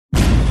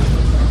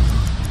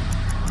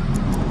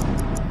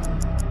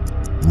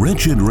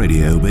Wretched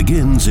Radio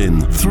begins in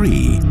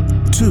 3,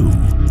 2,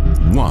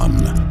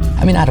 1.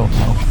 I mean, I don't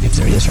know if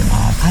there is or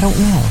not. I don't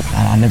know.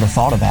 I never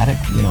thought about it.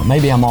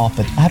 Maybe I'm off,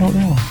 but I don't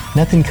know.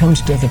 Nothing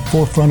comes to the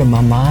forefront of my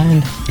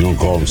mind. You don't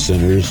call them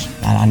sinners?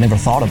 I never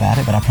thought about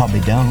it, but I probably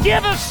don't.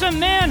 Give us some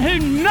men who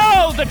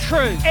know the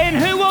truth and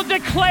who will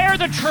declare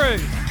the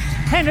truth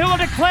and who will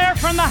declare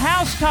from the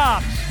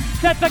housetops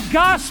that the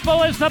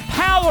gospel is the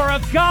power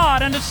of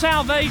God unto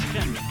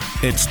salvation.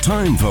 It's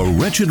time for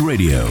Wretched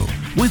Radio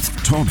with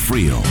Todd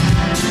Friel.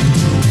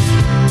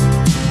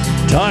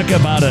 Talk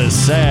about a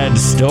sad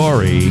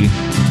story.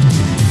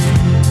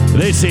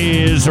 This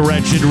is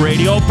Wretched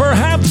Radio.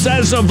 Perhaps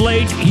as of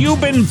late, you've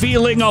been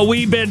feeling a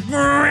wee bit,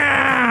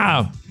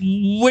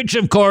 which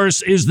of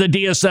course is the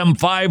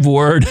DSM-5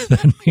 word.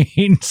 That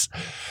means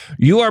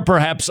you are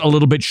perhaps a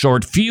little bit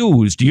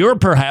short-fused. You're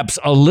perhaps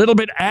a little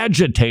bit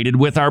agitated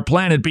with our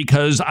planet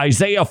because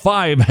Isaiah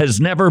 5 has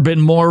never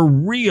been more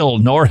real,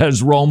 nor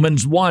has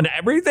Romans 1.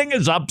 Everything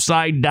is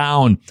upside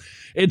down.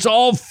 It's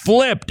all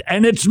flipped,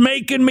 and it's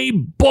making me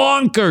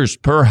bonkers.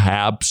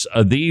 Perhaps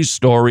these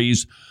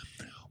stories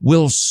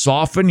will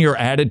soften your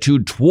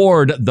attitude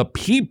toward the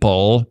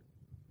people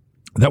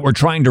that we're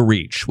trying to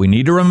reach. We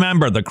need to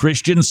remember the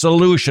Christian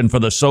solution for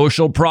the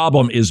social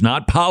problem is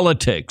not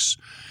politics.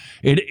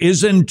 It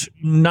isn't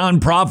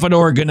nonprofit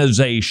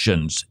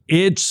organizations.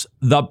 It's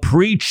the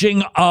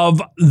preaching of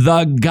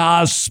the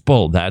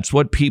gospel. That's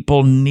what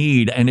people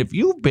need. And if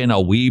you've been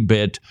a wee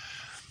bit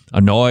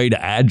annoyed,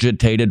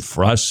 agitated,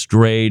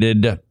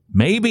 frustrated,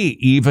 maybe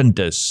even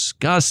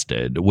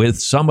disgusted with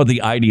some of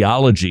the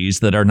ideologies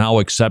that are now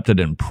accepted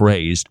and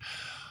praised,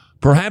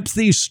 perhaps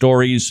these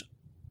stories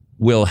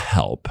will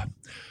help.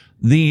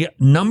 The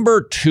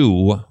number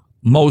 2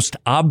 most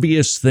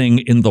obvious thing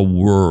in the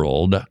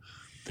world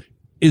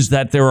is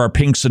that there are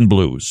pinks and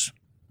blues.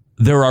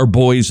 There are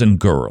boys and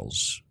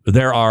girls.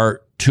 There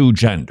are 2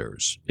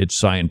 genders. It's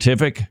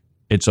scientific,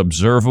 it's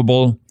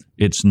observable,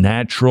 it's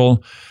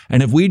natural.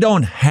 And if we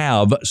don't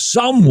have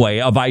some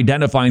way of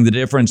identifying the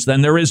difference,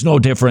 then there is no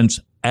difference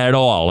at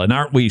all. And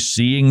aren't we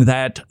seeing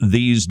that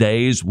these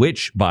days?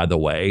 Which, by the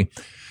way,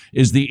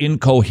 is the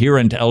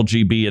incoherent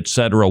LGB,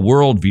 etc.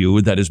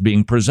 worldview that is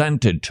being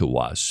presented to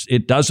us.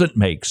 It doesn't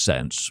make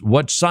sense.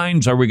 What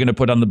signs are we going to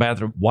put on the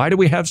bathroom? Why do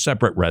we have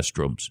separate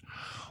restrooms?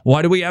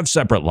 Why do we have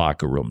separate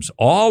locker rooms?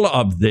 All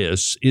of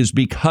this is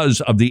because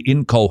of the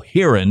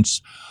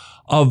incoherence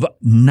of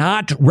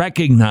not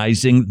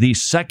recognizing the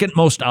second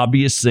most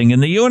obvious thing in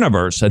the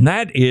universe. And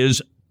that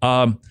is,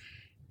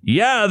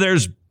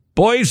 there's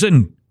boys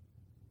and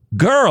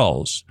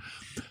girls.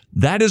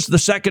 That is the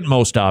second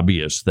most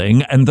obvious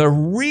thing. And the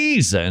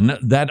reason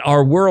that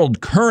our world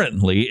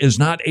currently is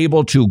not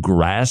able to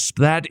grasp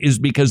that is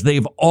because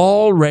they've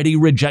already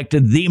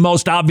rejected the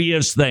most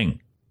obvious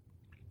thing.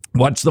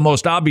 What's the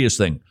most obvious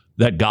thing?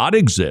 That God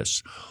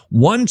exists.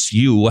 Once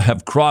you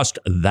have crossed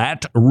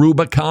that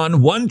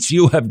Rubicon, once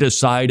you have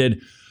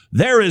decided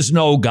there is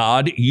no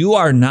God, you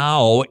are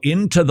now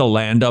into the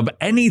land of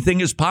anything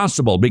is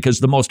possible,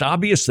 because the most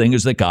obvious thing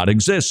is that God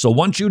exists. So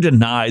once you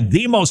deny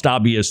the most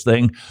obvious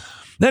thing,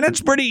 then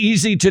it's pretty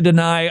easy to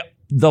deny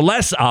the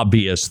less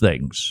obvious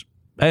things.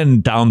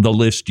 And down the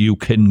list you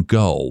can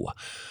go.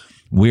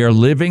 We are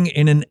living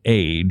in an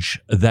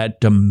age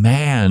that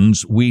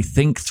demands we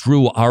think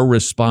through our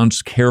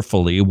response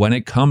carefully when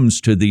it comes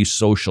to these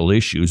social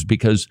issues,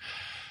 because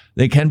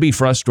they can be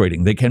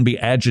frustrating, they can be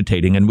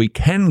agitating, and we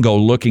can go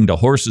looking to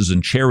horses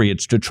and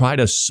chariots to try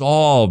to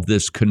solve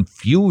this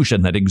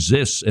confusion that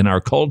exists in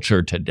our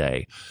culture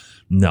today.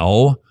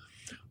 No.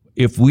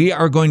 If we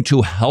are going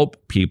to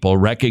help people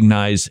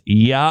recognize,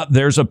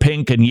 there's a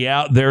pink and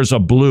there's a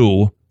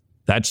blue,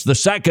 that's the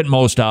second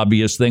most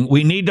obvious thing.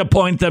 We need to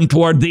point them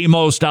toward the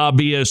most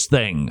obvious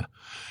thing.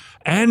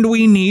 And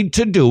we need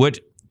to do it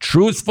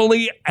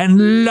truthfully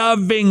and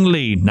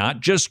lovingly. Not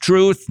just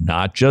truth,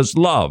 not just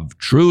love.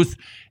 Truth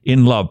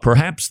in love.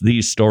 Perhaps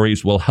these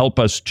stories will help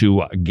us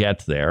to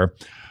get there.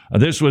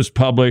 This was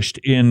published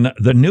in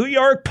the New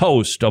York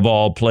Post, of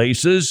all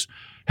places.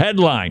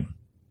 Headline: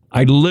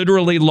 I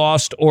literally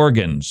lost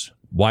organs.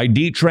 Why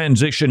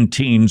detransition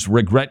teens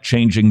regret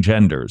changing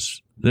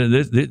genders.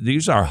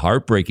 These are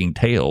heartbreaking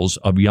tales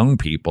of young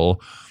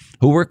people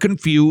who were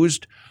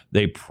confused.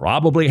 They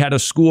probably had a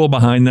school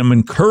behind them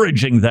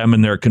encouraging them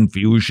in their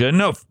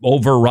confusion,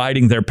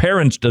 overriding their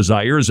parents'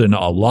 desires in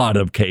a lot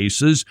of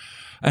cases.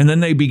 And then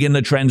they begin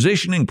the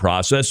transitioning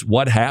process.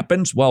 What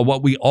happens? Well,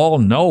 what we all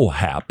know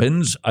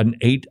happens. An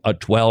 8, a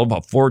 12,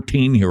 a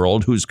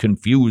 14-year-old who's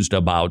confused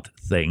about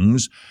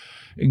things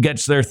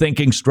gets their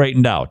thinking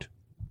straightened out.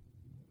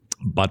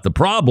 But the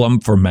problem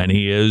for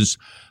many is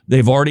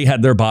they've already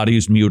had their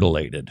bodies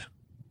mutilated.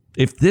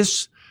 If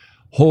this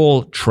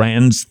whole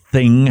trans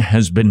thing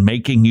has been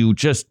making you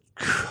just,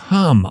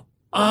 come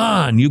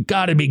on, you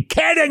got to be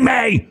kidding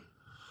me.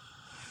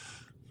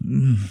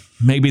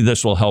 Maybe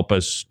this will help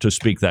us to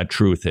speak that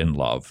truth in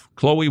love.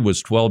 Chloe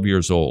was 12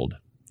 years old.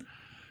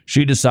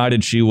 She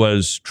decided she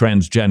was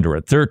transgender.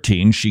 At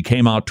 13, she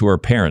came out to her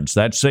parents.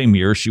 That same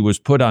year, she was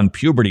put on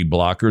puberty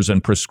blockers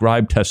and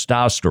prescribed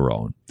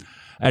testosterone.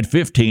 At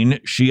 15,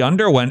 she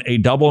underwent a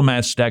double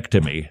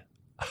mastectomy.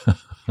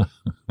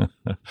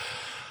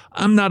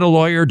 I'm not a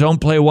lawyer,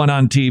 don't play one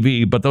on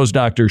TV, but those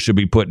doctors should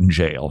be put in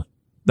jail.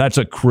 That's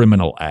a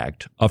criminal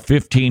act. A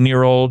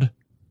 15-year-old?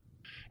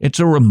 It's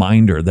a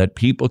reminder that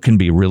people can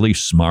be really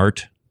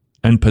smart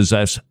and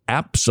possess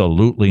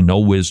absolutely no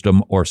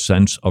wisdom or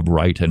sense of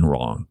right and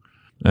wrong.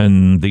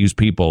 And these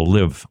people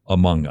live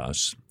among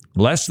us.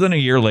 Less than a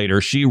year later,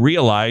 she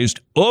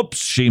realized, oops,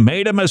 she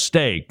made a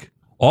mistake.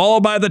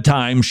 All by the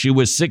time she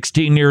was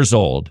 16 years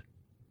old.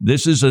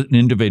 This is an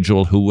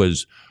individual who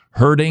was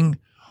hurting,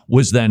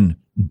 was then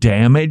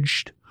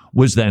damaged,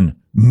 was then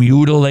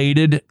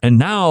mutilated, and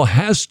now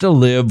has to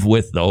live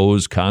with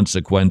those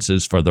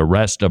consequences for the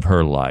rest of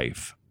her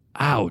life.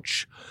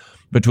 Ouch.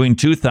 Between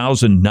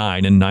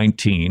 2009 and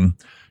 19,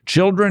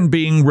 children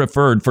being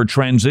referred for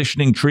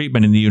transitioning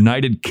treatment in the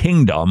United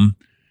Kingdom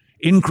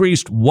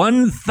increased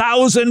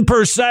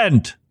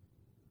 1,000%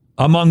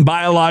 among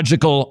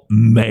biological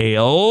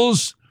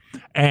males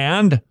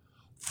and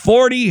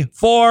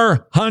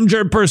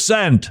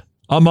 4,400%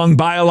 among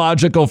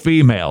biological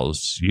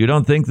females. You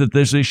don't think that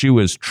this issue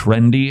is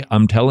trendy?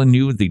 I'm telling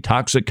you, the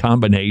toxic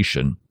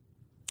combination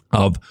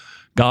of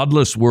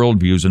godless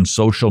worldviews and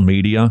social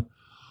media,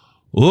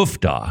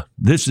 oofda.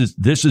 This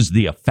is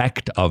the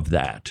effect of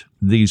that.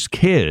 These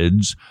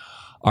kids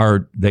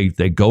are they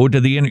go to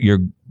the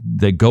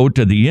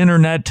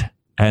internet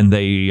and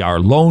they are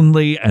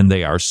lonely and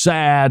they are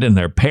sad and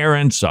their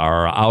parents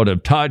are out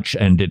of touch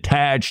and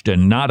detached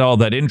and not all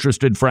that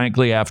interested,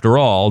 frankly. After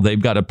all,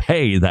 they've got to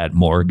pay that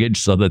mortgage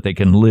so that they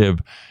can live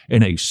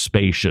in a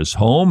spacious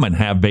home and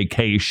have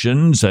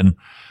vacations and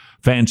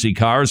fancy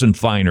cars and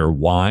finer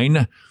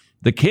wine.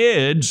 The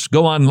kids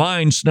go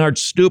online, start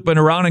stooping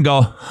around and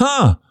go,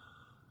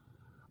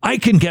 I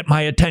can get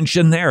my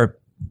attention there.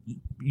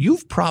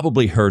 You've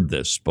probably heard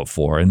this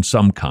before in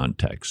some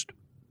context.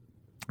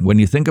 When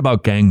you think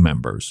about gang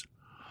members,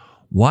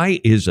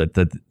 why is it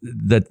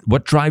that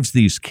what drives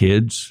these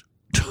kids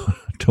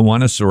to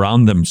want to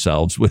surround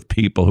themselves with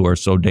people who are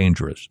so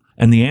dangerous?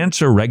 And the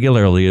answer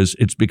regularly is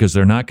it's because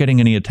they're not getting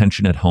any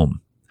attention at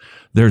home.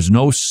 There's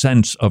no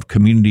sense of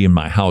community in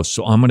my house,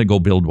 so I'm going to go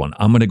build one.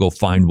 I'm going to go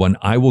find one.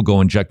 I will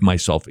go inject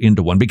myself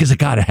into one because I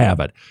got to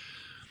have it.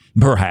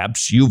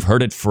 Perhaps you've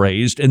heard it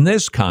phrased in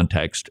this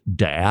context,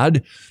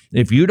 Dad,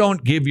 if you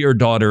don't give your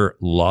daughter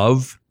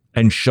love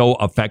and show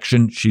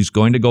affection, she's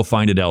going to go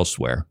find it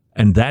elsewhere.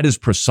 And that is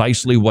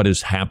precisely what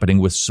is happening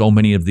with so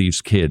many of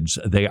these kids.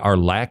 They are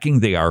lacking,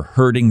 they are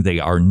hurting, they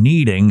are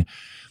needing,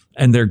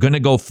 and they're going to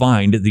go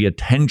find the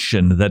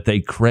attention that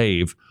they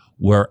crave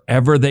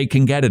wherever they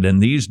can get it.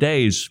 And these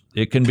days,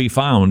 it can be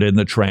found in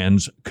the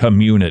trans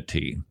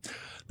community.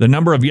 The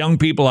number of young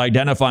people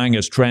identifying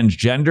as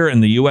transgender in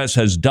the U.S.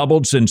 has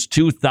doubled since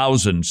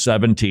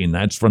 2017.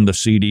 That's from the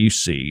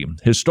CDC.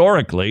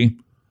 Historically,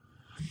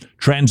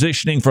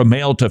 transitioning from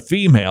male to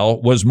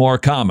female was more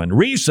common.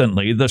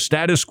 Recently, the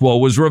status quo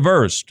was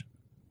reversed.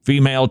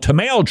 Female to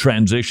male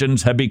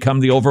transitions have become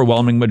the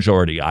overwhelming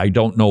majority. I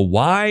don't know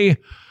why,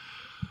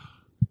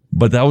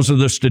 but those are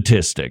the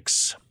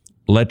statistics.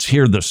 Let's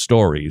hear the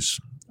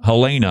stories.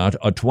 Helena,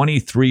 a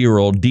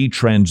 23-year-old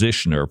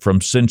detransitioner from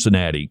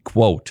Cincinnati,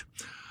 quote,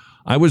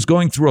 I was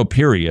going through a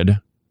period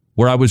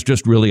where I was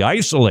just really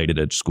isolated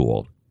at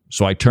school,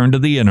 so I turned to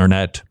the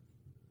internet.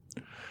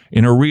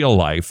 In her real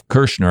life,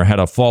 Kirshner had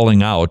a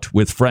falling out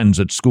with friends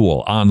at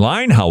school.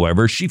 Online,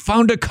 however, she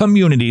found a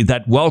community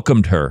that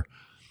welcomed her.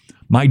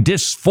 My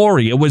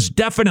dysphoria was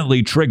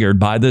definitely triggered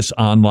by this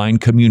online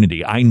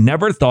community. I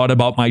never thought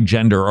about my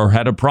gender or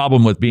had a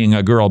problem with being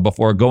a girl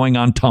before going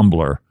on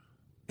Tumblr.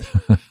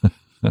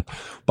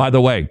 By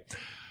the way,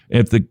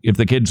 if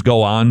the kids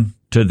go on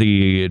to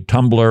the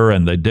Tumblr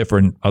and the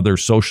different other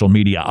social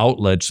media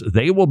outlets,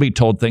 they will be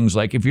told things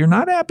like, if you're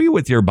not happy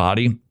with your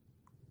body,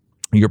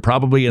 you're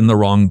probably in the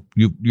wrong,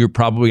 you're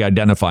probably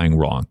identifying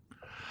wrong.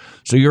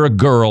 So you're a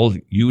girl,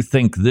 you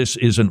think this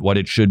isn't what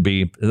it should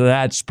be.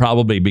 That's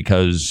probably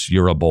because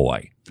you're a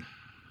boy.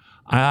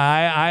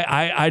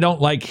 I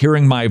don't like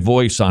hearing my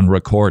voice on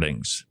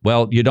recordings.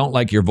 Well, you don't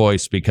like your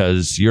voice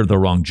because you're the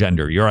wrong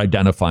gender. You're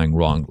identifying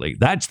wrongly.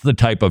 That's the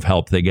type of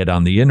help they get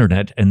on the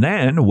internet. And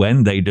then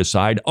when they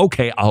decide,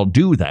 okay, I'll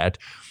do that,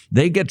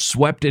 they get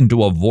swept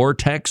into a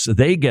vortex.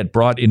 They get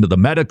brought into the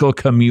medical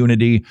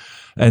community,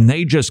 and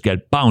they just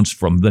get bounced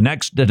from the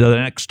next to the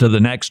next to the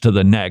next to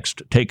the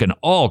next, taking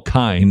all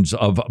kinds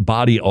of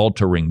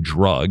body-altering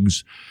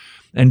drugs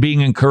and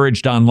being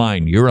encouraged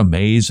online. You're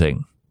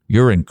amazing.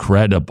 You're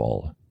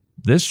incredible.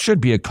 This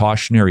should be a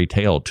cautionary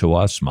tale to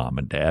us, Mom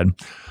and Dad.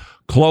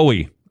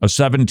 Chloe, a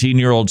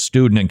 17-year-old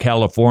student in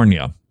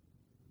California,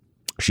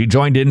 she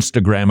joined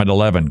Instagram at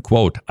 11.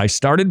 Quote, I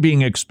started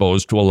being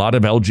exposed to a lot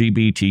of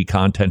LGBT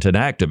content and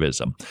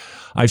activism.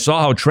 I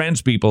saw how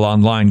trans people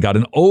online got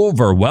an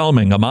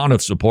overwhelming amount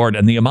of support,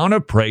 and the amount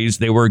of praise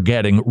they were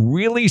getting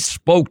really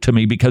spoke to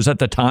me because at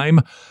the time,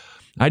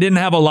 I didn't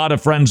have a lot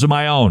of friends of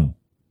my own.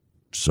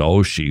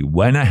 So she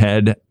went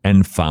ahead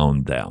and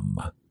found them.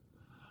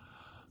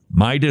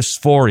 My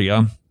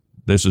dysphoria,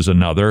 this is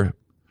another,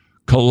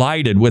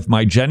 collided with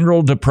my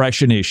general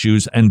depression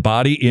issues and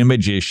body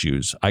image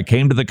issues. I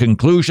came to the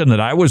conclusion that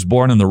I was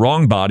born in the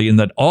wrong body and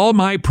that all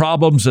my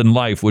problems in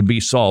life would be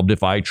solved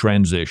if I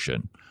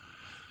transition.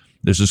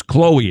 This is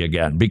Chloe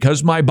again.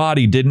 Because my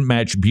body didn't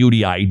match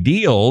beauty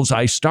ideals,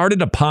 I started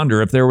to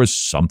ponder if there was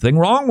something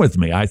wrong with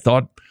me. I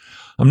thought,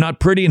 I'm not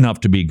pretty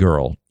enough to be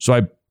girl, so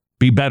I'd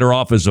be better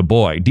off as a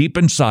boy. Deep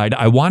inside,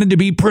 I wanted to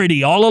be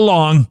pretty all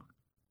along,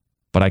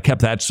 but I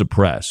kept that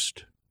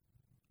suppressed.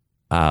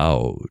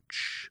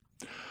 Ouch.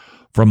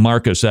 From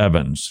Marcus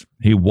Evans,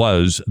 he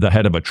was the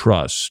head of a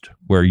trust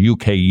where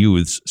UK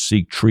youths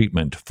seek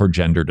treatment for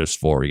gender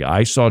dysphoria.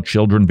 I saw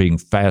children being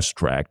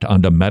fast-tracked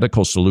onto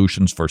medical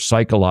solutions for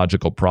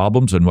psychological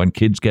problems, and when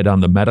kids get on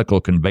the medical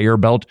conveyor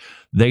belt,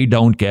 they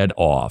don't get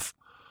off.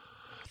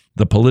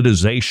 The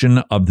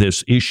politicization of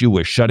this issue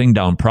was shutting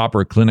down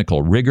proper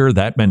clinical rigor.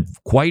 That meant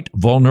quite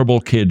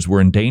vulnerable kids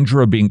were in danger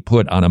of being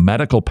put on a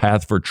medical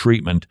path for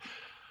treatment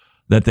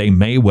that they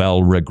may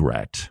well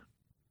regret.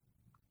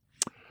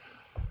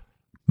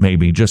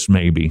 Maybe, just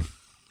maybe,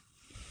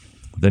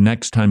 the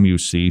next time you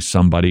see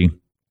somebody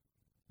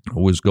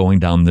who is going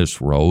down this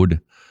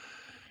road,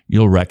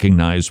 you'll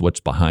recognize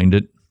what's behind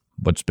it,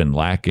 what's been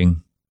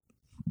lacking,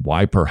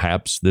 why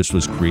perhaps this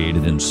was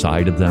created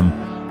inside of them,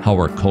 how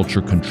our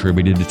culture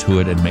contributed to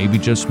it, and maybe,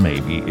 just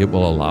maybe, it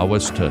will allow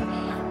us to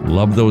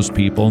love those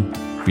people,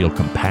 feel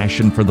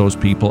compassion for those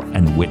people,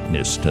 and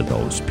witness to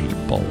those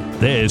people.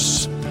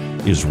 This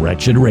is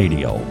Wretched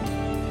Radio.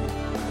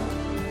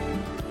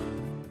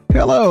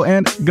 Hello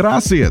and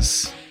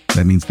gracias.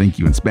 That means thank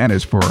you in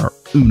Spanish for our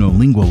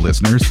Unolingual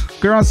listeners.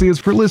 Gracias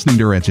for listening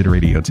to Wretched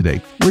Radio today,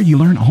 where you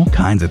learn all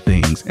kinds of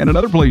things. And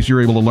another place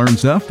you're able to learn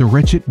stuff, the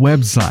Wretched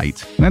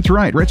website. That's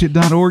right,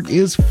 Wretched.org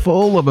is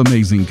full of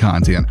amazing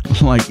content,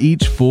 like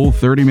each full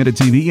 30-minute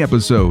TV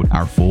episode,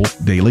 our full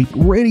daily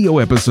radio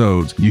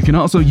episodes. You can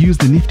also use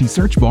the nifty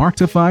search bar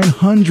to find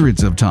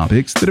hundreds of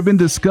topics that have been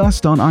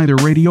discussed on either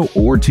radio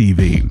or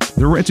TV.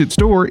 The Wretched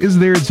store is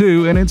there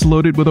too, and it's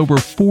loaded with over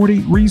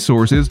 40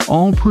 resources,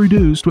 all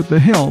produced with the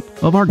help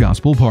of our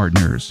gospel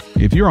partners.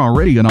 If you're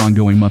already an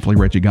ongoing monthly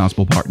Wretched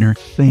Gospel partner,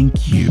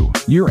 thank you.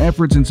 Your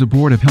efforts and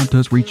support have helped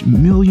us reach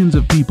millions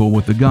of people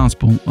with the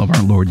gospel of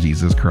our Lord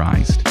Jesus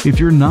Christ. If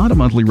you're not a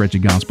monthly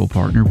Wretched Gospel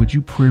partner, would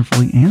you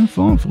prayerfully and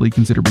thoughtfully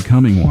consider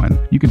becoming one?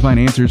 You can find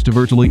answers to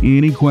virtually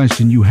any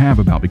question you have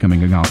about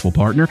becoming a gospel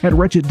partner at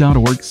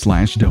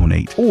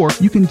wretched.org/donate. Or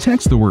you can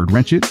text the word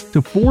Wretched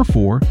to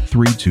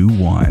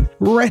 44321.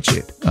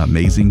 Wretched.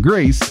 Amazing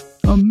grace.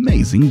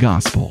 Amazing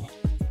gospel.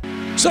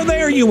 So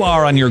there you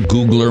are on your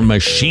Googler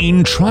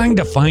machine trying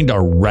to find a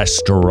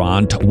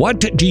restaurant. What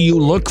do you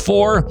look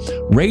for?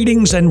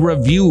 Ratings and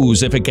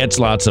reviews. If it gets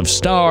lots of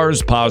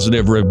stars,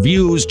 positive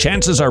reviews,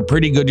 chances are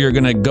pretty good you're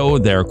going to go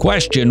there.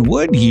 Question,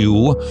 would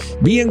you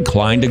be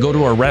inclined to go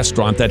to a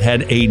restaurant that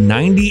had a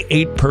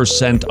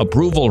 98%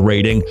 approval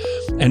rating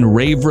and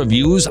rave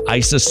reviews? I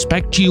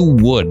suspect you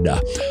would.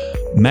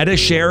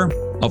 Medi-Share,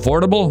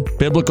 affordable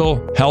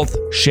biblical health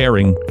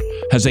sharing,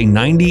 has a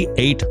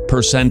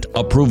 98%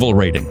 approval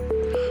rating.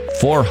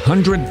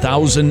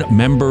 400,000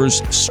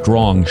 members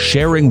strong,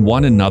 sharing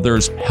one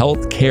another's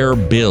healthcare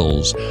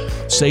bills,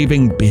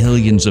 saving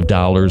billions of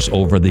dollars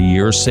over the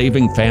years,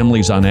 saving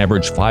families on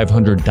average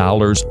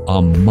 $500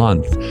 a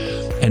month.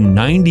 And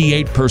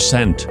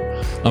 98%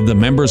 of the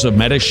members of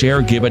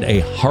Medi-Share give it a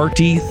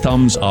hearty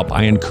thumbs up.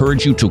 I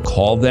encourage you to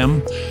call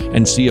them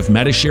and see if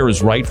Medi-Share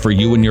is right for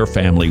you and your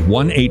family.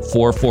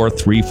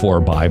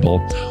 1-844-34-BIBLE.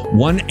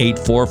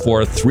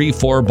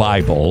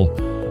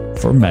 1-844-34-BIBLE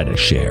for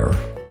Medi-Share.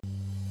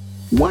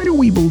 Why do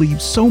we believe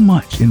so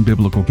much in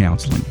biblical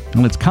counseling?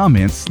 Well, it's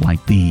comments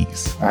like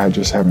these. I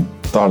just haven't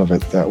thought of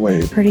it that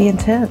way. Pretty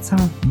intense,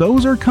 huh?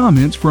 Those are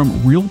comments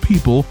from real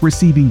people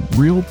receiving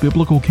real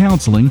biblical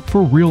counseling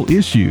for real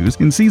issues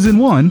in Season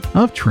 1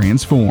 of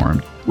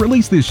Transformed.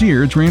 Released this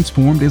year,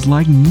 Transformed is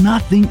like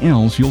nothing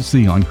else you'll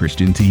see on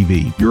Christian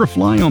TV. You're a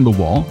fly on the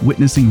wall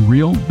witnessing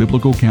real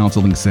biblical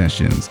counseling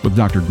sessions. With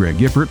Dr. Greg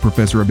Gifford,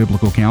 professor of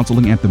biblical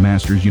counseling at the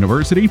Masters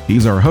University,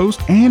 he's our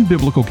host and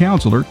biblical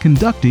counselor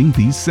conducting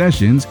these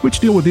sessions, which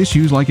deal with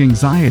issues like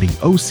anxiety,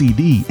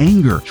 OCD,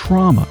 anger,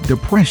 trauma,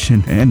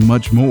 depression, and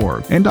much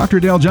more. And Dr.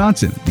 Dale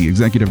Johnson, the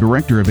executive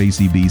director of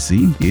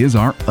ACBC, is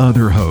our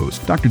other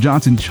host. Dr.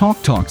 Johnson chalk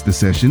talks the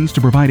sessions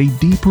to provide a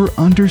deeper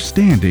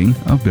understanding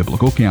of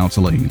biblical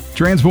counseling.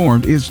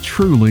 Transformed is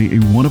truly a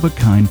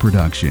one-of-a-kind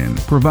production,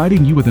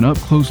 providing you with an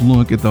up-close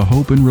look at the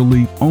hope and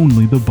relief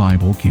only the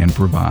Bible can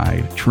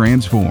provide.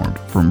 Transformed,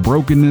 from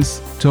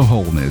brokenness to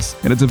wholeness.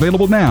 And it's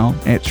available now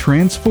at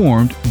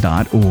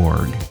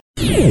transformed.org.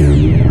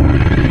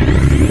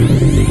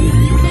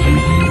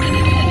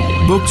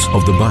 Books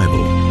of the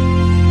Bible.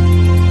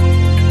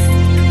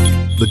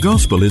 The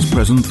gospel is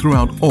present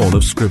throughout all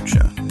of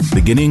Scripture,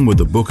 beginning with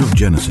the book of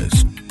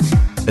Genesis.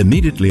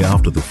 Immediately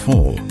after the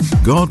fall,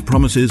 God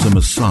promises a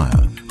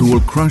Messiah who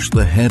will crush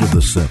the head of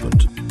the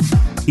serpent.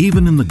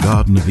 Even in the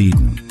Garden of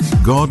Eden,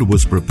 God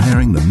was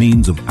preparing the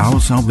means of our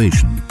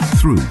salvation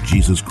through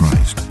Jesus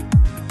Christ.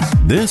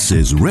 This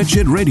is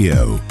Wretched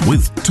Radio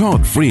with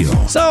Todd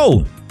Friel.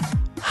 So,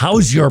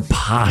 How's your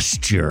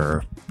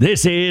posture?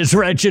 This is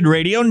Wretched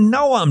Radio.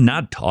 No, I'm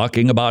not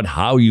talking about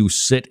how you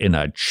sit in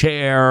a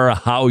chair,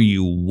 how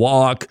you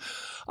walk.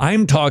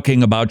 I'm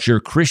talking about your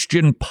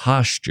Christian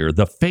posture,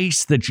 the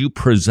face that you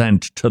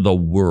present to the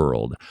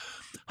world.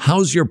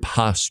 How's your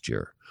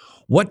posture?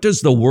 What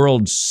does the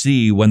world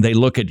see when they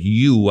look at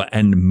you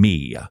and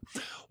me?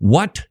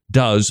 What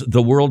does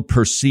the world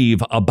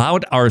perceive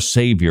about our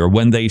Savior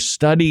when they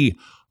study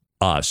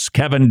us?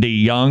 Kevin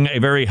DeYoung, a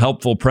very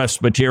helpful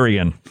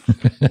Presbyterian.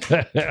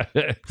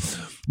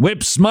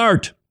 Whip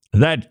smart.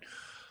 That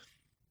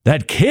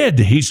kid,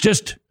 he's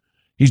just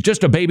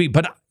a baby,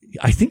 but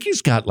I think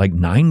he's got like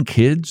 9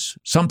 kids,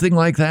 something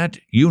like that.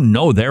 You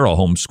know they're a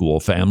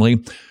homeschool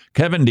family.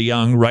 Kevin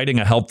DeYoung writing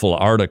a helpful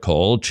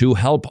article to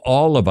help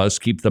all of us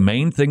keep the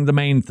main thing the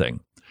main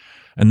thing.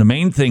 And the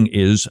main thing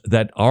is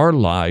that our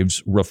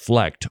lives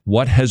reflect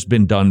what has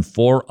been done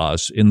for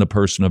us in the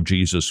person of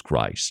Jesus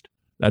Christ.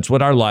 That's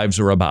what our lives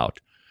are about.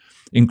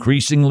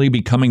 Increasingly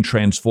becoming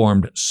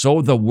transformed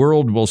so the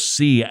world will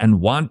see and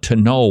want to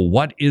know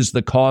what is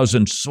the cause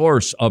and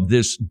source of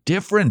this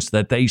difference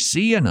that they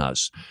see in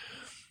us.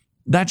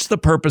 That's the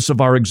purpose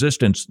of our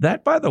existence.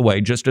 That, by the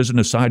way, just as an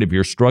aside, if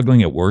you're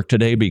struggling at work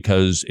today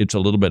because it's a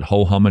little bit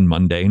ho-hum and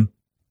mundane,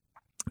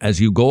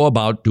 as you go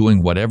about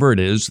doing whatever it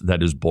is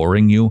that is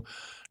boring you,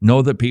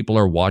 know that people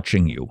are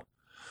watching you.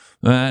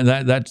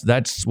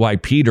 That's why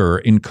Peter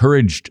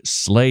encouraged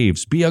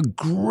slaves, be a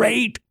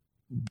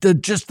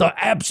just the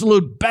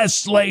absolute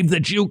best slave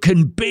that you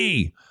can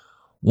be.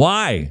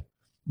 Why?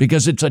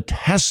 Because it's a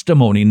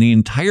testimony in the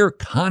entire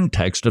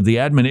context of the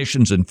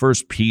admonitions in 1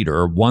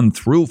 Peter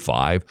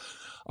 1-5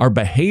 are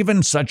behave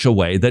in such a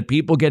way that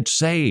people get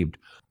saved.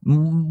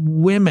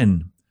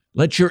 Women,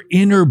 let your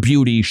inner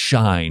beauty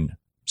shine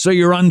so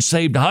your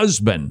unsaved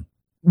husband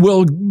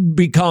will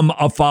become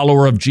a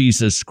follower of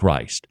Jesus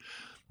Christ.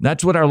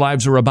 That's what our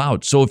lives are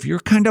about. So if you're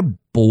kind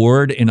of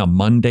bored in a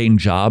mundane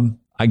job,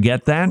 I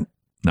get that.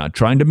 Not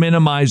trying to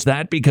minimize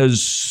that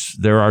because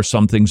there are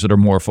some things that are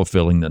more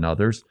fulfilling than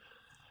others.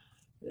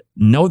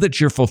 Know that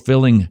you're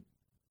fulfilling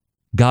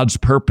God's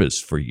purpose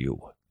for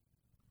you.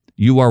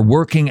 You are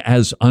working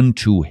as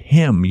unto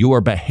Him. You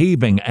are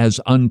behaving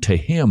as unto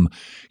Him.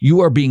 You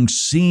are being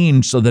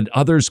seen so that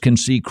others can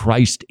see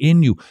Christ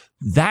in you.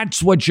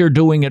 That's what you're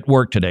doing at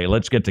work today.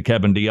 Let's get to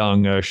Kevin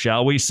DeYoung,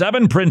 shall we?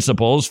 7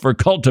 principles for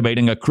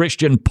cultivating a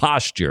Christian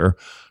posture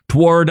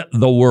toward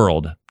the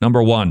world.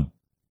 Number 1,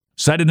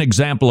 set an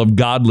example of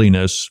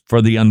godliness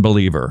for the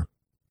unbeliever.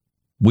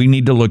 We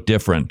need to look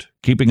different,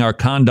 keeping our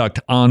conduct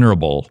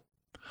honorable,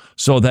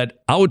 so that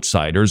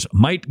outsiders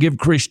might give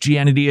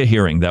Christianity a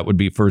hearing. That would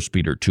be 1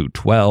 Peter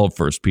 2:12,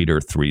 1 Peter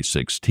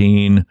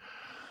 3:16.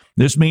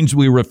 This means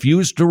we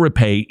refuse to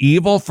repay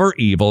evil for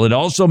evil. It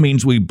also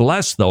means we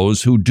bless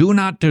those who do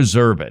not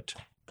deserve it.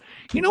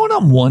 You know what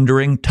I'm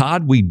wondering,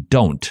 Todd? We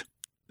don't.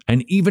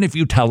 And even if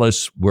you tell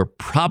us, we're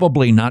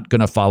probably not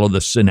going to follow the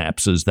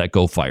synapses that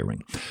go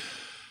firing.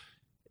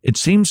 It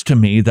seems to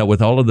me that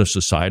with all of the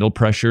societal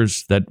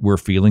pressures that we're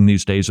feeling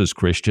these days as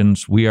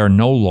Christians, we are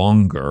no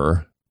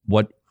longer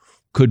what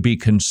could be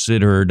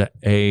considered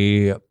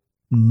a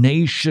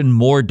nation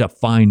more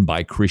defined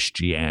by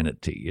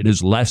Christianity. It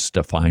is less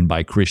defined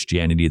by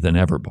Christianity than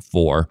ever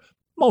before,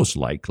 most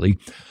likely.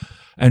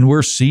 And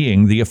we're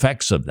seeing the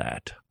effects of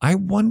that. I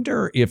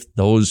wonder if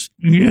those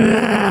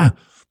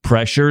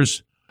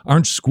pressures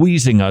aren't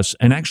squeezing us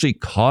and actually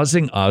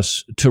causing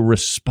us to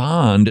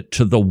respond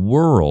to the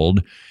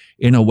world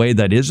in a way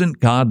that isn't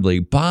godly,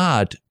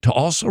 but to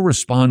also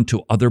respond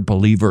to other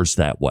believers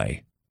that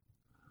way.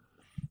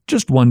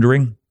 Just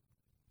wondering,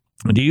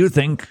 do you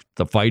think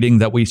the fighting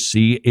that we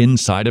see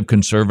inside of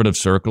conservative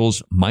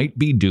circles might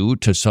be due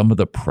to some of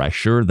the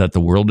pressure that the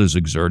world is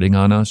exerting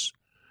on us?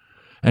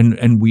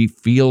 And we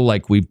feel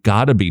like we've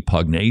got to be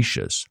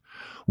pugnacious.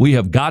 We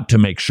have got to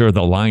make sure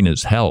the line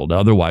is held,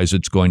 otherwise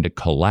it's going to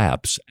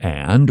collapse,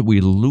 and we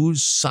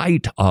lose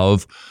sight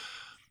of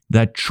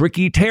that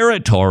tricky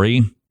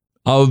territory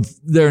of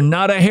they're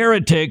not a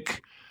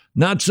heretic,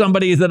 not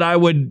somebody that I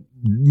would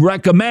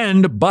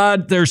recommend,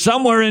 but they're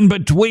somewhere in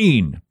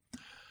between.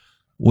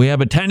 We have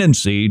a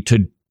tendency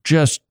to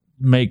just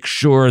make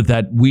sure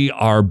that we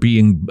are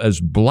being as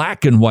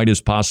black and white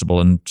as possible,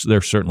 and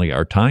there certainly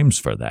are times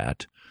for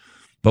that.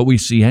 But we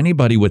see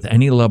anybody with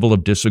any level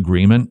of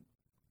disagreement,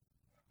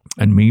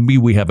 and maybe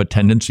we have a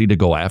tendency to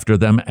go after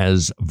them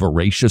as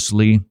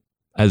voraciously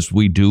as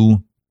we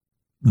do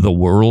the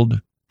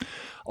world.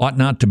 Ought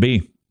not to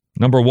be.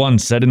 Number 1,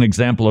 set an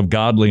example of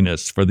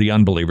godliness for the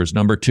unbelievers.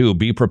 Number 2,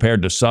 be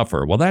prepared to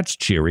suffer. Well, that's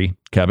cheery,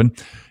 Kevin.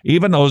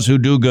 Even those who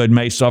do good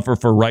may suffer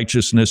for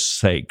righteousness'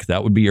 sake.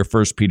 That would be your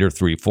 1 Peter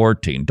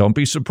 3:14. Don't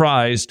be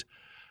surprised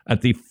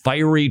at the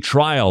fiery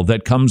trial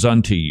that comes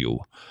unto you.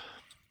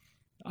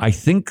 I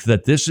think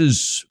that this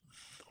is,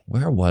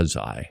 where was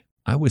I?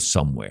 I was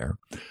somewhere.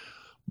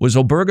 Was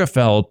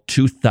Obergefell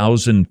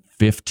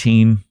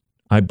 2015?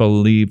 I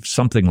believe,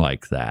 something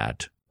like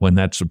that, when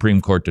that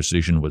Supreme Court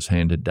decision was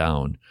handed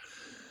down.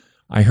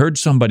 I heard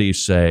somebody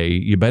say,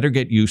 you better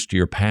get used to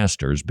your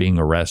pastors being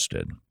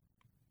arrested.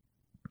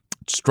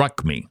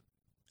 struck me,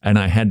 and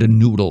I had to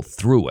noodle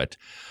through it.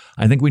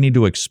 I think we need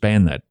to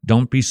expand that.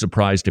 Don't be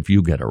surprised if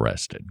you get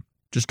arrested.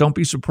 Just don't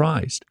be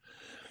surprised.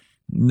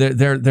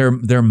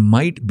 There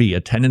might be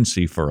a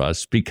tendency for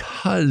us,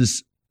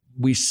 because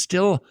we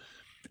still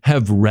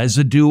have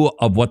residue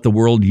of what the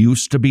world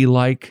used to be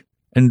like.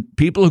 And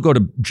people who go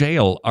to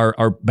jail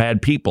are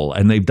bad people,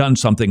 and they've done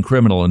something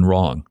criminal and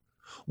wrong.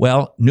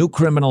 Well, new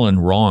criminal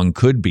and wrong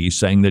could be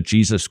saying that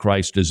Jesus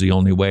Christ is the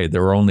only way.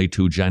 There are only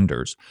two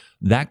genders.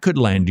 That could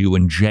land you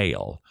in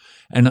jail.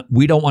 And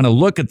we don't want to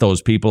look at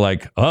those people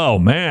like, oh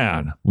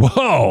man,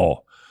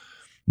 whoa.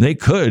 They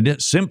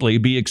could simply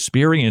be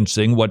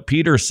experiencing what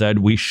Peter said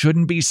we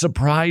shouldn't be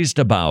surprised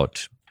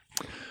about.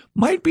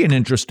 Might be an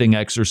interesting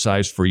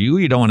exercise for you.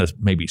 You don't want to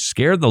maybe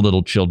scare the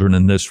little children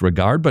in this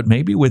regard, but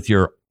maybe with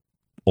your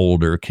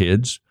older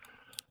kids.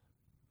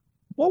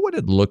 What would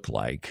it look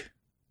like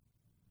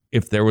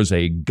if there was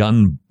a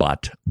gun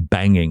butt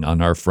banging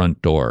on our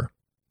front door,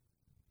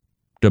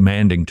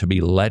 demanding to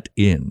be let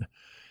in?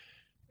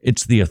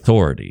 It's the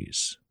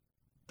authorities,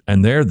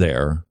 and they're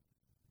there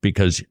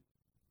because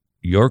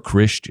you're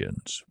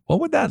Christians. What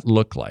would that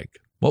look like?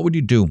 What would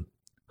you do?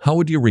 How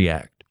would you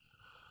react?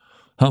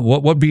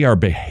 What would be our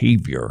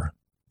behavior?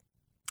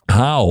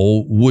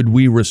 How would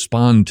we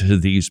respond to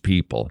these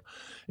people?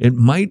 It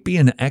might be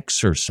an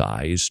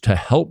exercise to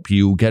help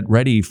you get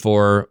ready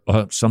for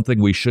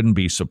something we shouldn't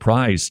be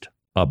surprised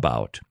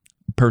about.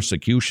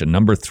 Persecution.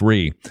 Number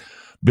 3,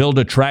 build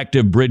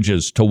attractive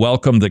bridges to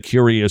welcome the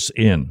curious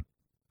in.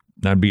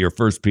 That'd be your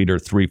 1 Peter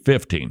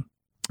 3:15.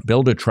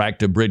 Build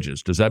attractive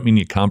bridges. Does that mean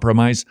you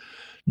compromise?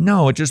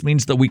 No, it just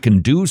means that we can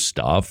do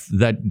stuff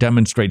that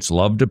demonstrates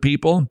love to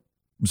people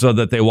so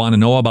that they want to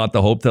know about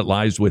the hope that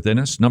lies within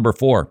us. Number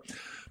 4,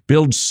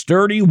 build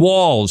sturdy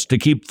walls to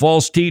keep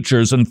false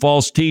teachers and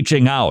false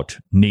teaching out.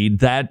 Need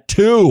that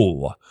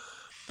too.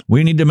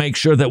 We need to make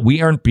sure that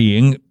we aren't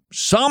being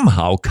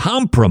somehow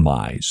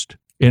compromised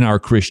in our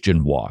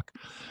Christian walk.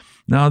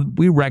 Now,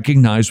 we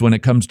recognize when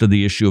it comes to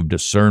the issue of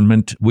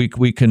discernment, we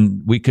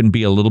can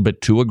be a little bit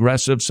too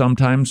aggressive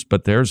sometimes,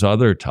 but there's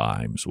other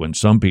times when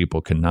some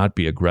people cannot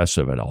be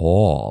aggressive at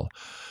all.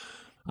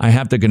 I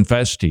have to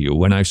confess to you,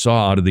 when I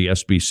saw out of the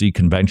SBC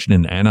convention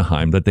in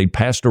Anaheim that they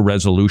passed a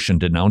resolution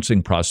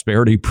denouncing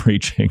prosperity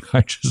preaching,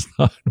 I just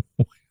thought,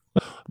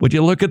 would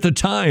you look at the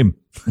time?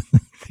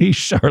 These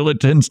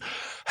charlatans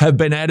have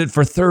been at it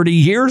for 30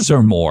 years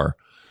or more.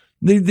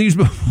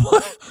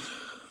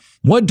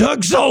 What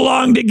took so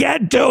long to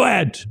get to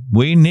it?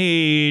 We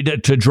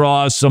need to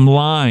draw some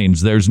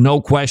lines. There's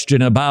no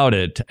question about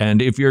it.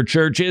 And if your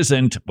church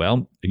isn't,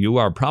 well, you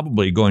are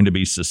probably going to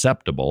be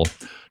susceptible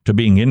to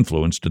being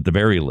influenced at the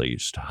very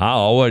least.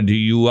 How do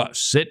you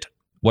sit?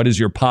 What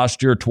is your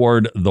posture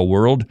toward the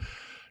world?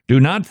 Do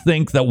not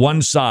think that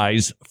one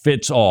size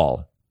fits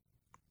all.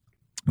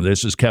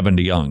 This is Kevin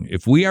DeYoung.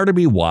 If we are to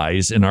be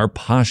wise in our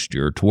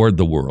posture toward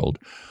the world,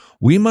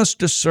 we must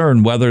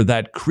discern whether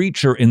that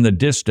creature in the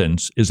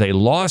distance is a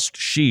lost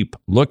sheep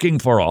looking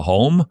for a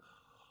home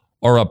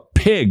or a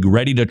pig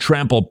ready to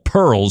trample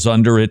pearls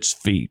under its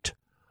feet.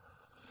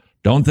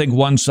 Don't think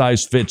one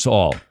size fits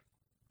all.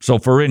 So,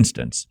 for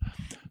instance,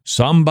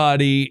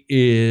 somebody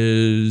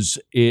is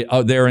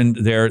they're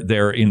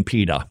in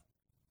PETA.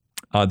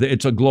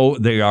 It's a glow.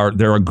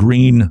 They're a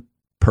green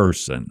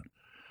person.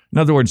 In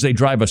other words, they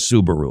drive a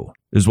Subaru.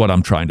 Is what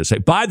I'm trying to say.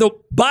 By the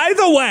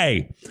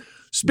way.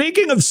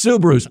 Speaking of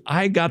Subarus,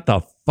 I got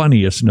the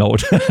funniest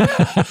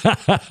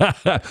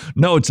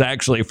notes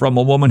actually from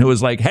a woman who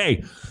was like,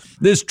 hey,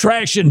 this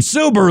trashing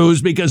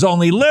Subarus because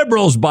only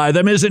liberals buy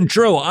them isn't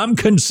true. I'm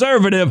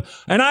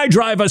conservative and I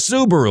drive a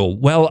Subaru.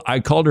 Well, I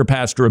called her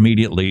pastor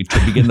immediately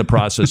to begin the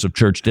process of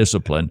church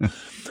discipline.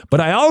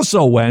 But I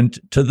also went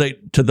to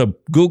the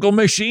Google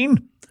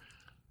machine.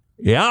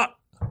 Yeah,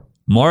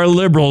 more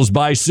liberals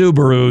buy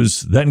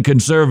Subarus than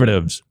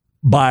conservatives.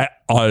 By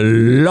a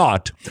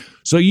lot.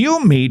 So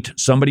you meet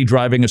somebody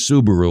driving a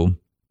Subaru,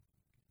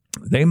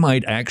 they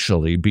might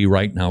actually be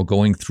right now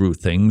going through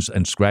things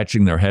and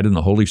scratching their head, and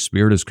the Holy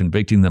Spirit is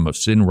convicting them of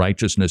sin,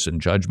 righteousness,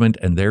 and judgment,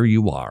 and there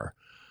you are.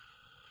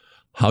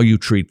 How you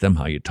treat them,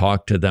 how you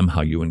talk to them,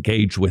 how you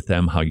engage with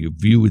them, how you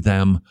view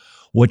them,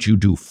 what you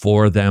do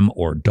for them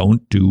or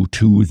don't do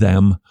to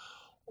them,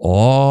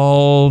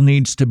 all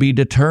needs to be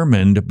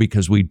determined,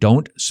 because we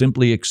don't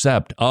simply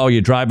accept, oh,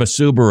 you drive a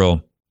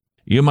Subaru,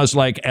 you must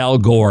like Al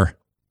Gore.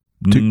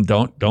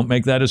 Don't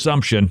make that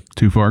assumption.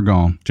 Too far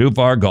gone. Too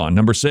far gone.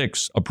 Number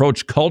 6,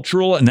 approach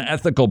cultural and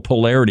ethical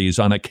polarities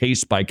on a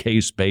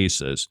case-by-case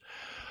basis.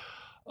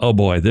 Oh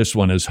boy, this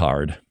one is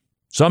hard.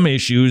 Some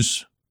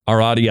issues are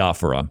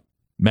adiaphora,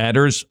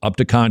 matters up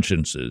to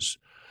consciences.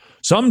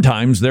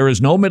 Sometimes there is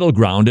no middle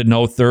ground and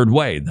no third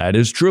way. That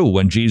is true.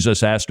 When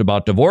Jesus asked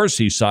about divorce,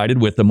 he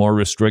sided with the more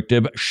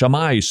restrictive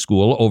Shammai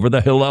school over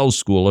the Hillel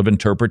school of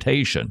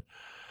interpretation.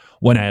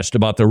 When asked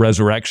about the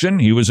resurrection,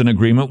 he was in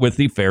agreement with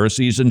the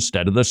Pharisees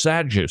instead of the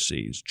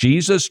Sadducees.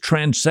 Jesus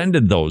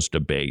transcended those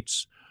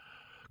debates,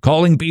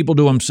 calling people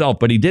to himself,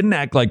 but he didn't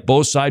act like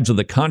both sides of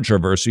the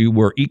controversy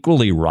were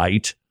equally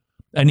right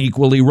and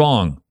equally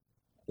wrong,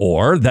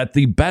 or that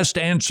the best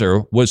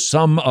answer was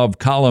sum of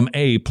column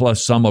A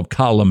plus sum of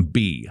column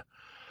B.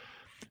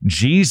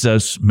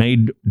 Jesus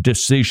made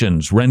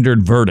decisions,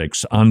 rendered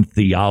verdicts on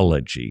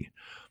theology.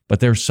 But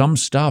there's some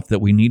stuff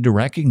that we need to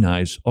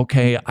recognize.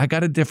 Okay, I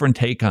got a different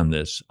take on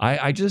this.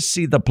 I just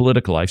see the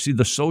political, I see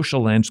the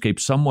social landscape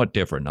somewhat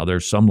different. Now,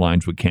 there's some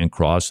lines we can't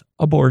cross: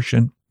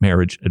 abortion,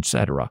 marriage,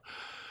 etc.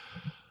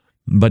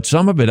 But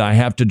some of it I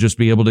have to just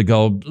be able to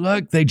go,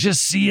 look, they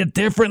just see it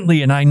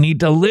differently, and I need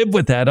to live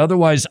with that.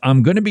 Otherwise,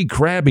 I'm going to be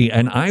crabby,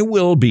 and I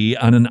will be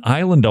on an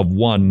island of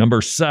one.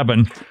 Number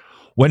 7,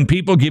 when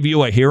people give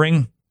you a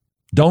hearing,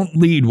 don't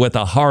lead with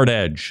a hard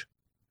edge.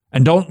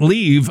 And don't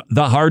leave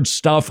the hard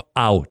stuff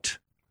out.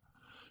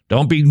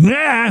 Don't be,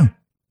 nah,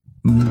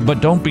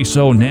 but don't be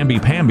so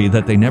namby-pamby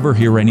that they never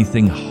hear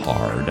anything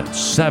hard.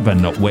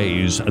 7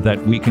 ways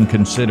that we can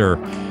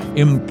consider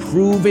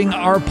improving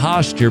our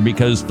posture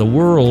because the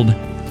world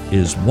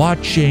is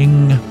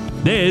watching.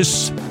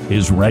 This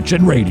is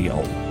Wretched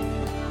Radio.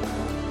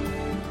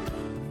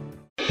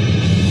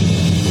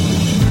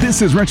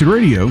 This is Wretched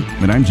Radio,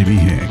 and I'm Jimmy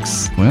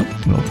Hicks. Well,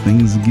 will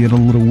things get a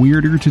little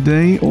weirder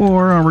today,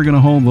 or are we going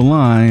to hold the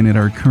line at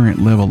our current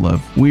level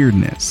of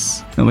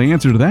weirdness? Well, the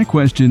answer to that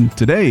question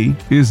today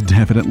is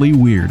definitely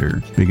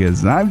weirder,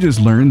 because I've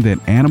just learned that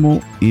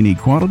animal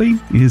inequality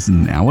is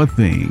now a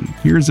thing.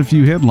 Here's a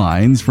few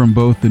headlines from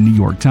both the New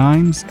York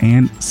Times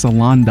and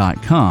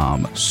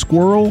Salon.com.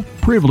 Squirrel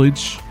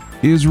privilege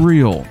is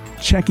real.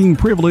 Checking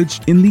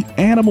privilege in the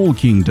animal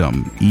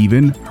kingdom.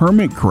 Even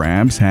hermit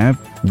crabs have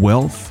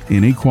wealth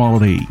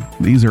inequality.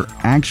 These are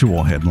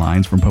actual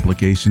headlines from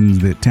publications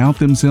that tout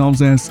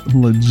themselves as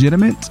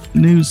legitimate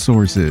news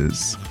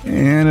sources.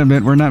 And I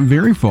bet we're not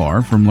very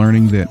far from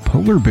learning that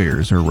polar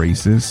bears are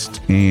racist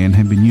and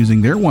have been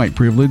using their white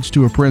privilege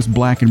to oppress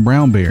black and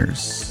brown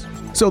bears.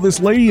 So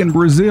this lady in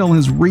Brazil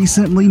has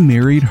recently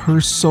married her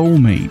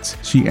soulmate.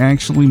 She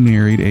actually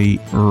married a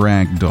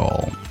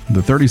ragdoll. The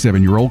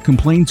 37-year-old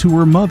complained to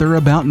her mother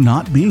about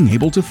not being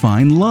able to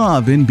find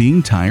love and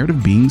being tired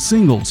of being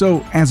single.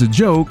 So, as a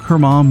joke, her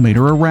mom made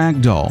her a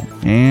ragdoll.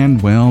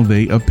 And, well,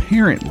 they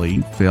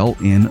apparently fell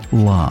in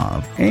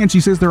love. And she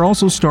says they're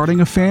also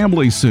starting a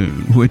family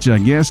soon, which I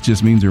guess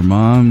just means her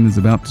mom is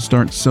about to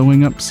start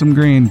sewing up some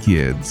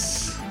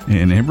grandkids.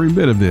 And every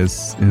bit of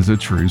this is a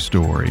true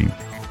story.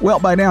 Well,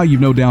 by now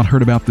you've no doubt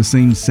heard about the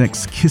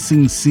same-sex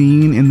kissing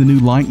scene in the new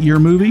Lightyear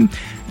movie.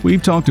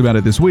 We've talked about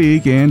it this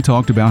week and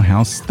talked about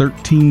how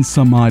 13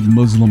 some odd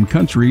Muslim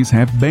countries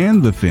have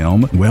banned the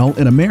film. Well,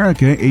 in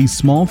America, a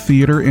small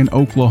theater in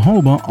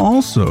Oklahoma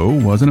also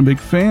wasn't a big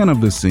fan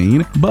of the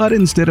scene, but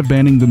instead of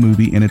banning the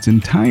movie in its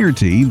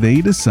entirety,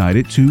 they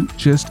decided to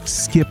just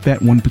skip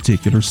that one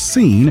particular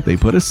scene. They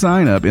put a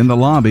sign up in the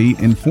lobby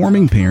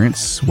informing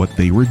parents what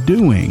they were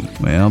doing.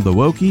 Well, the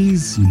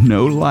wokies,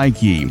 no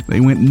likey. They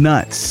went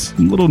nuts,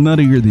 a little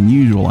nuttier than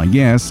usual, I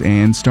guess,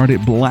 and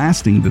started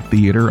blasting the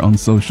theater on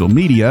social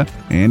media.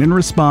 And in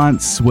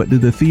response, what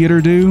did the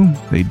theater do?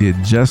 They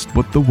did just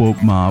what the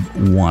woke mob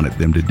wanted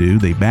them to do.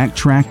 They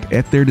backtracked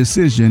at their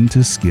decision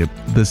to skip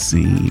the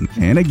scene.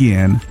 And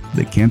again,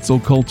 the cancel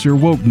culture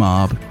woke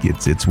mob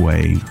gets its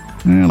way.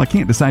 Well, I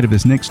can't decide if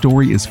this next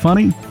story is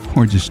funny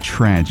or just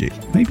tragic.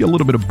 Maybe a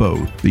little bit of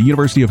both. The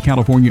University of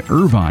California,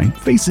 Irvine,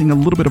 facing a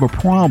little bit of a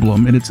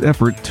problem in its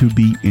effort to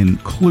be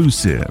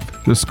inclusive.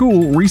 The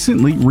school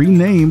recently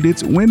renamed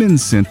its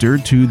Women's Center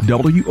to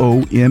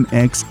WOMXN's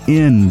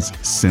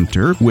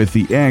Center, with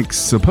the X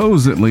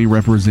supposedly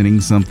representing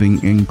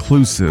something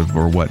inclusive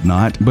or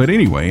whatnot. But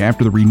anyway,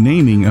 after the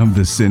renaming of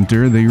the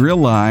center, they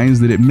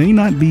realized that it may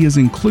not be as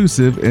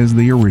inclusive as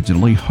they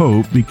originally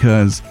hoped,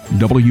 because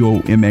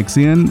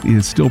WOMXN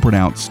is still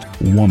pronounced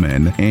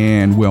woman.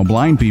 And, well,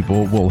 blind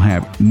people will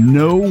have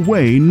no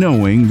way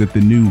knowing that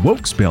the new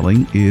woke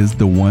spelling is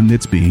the one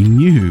that's being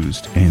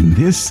used. And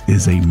this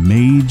is a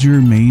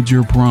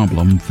major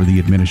problem for the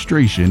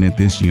administration at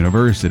this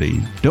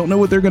university. Don't know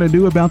what they're going to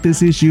do about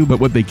this issue, but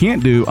what they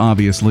can't do,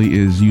 obviously,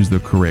 is use the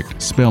correct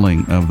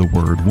spelling of the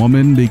word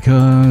woman,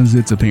 because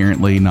it's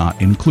apparently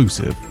not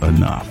inclusive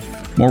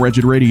enough. More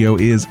Wretched Radio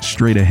is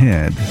straight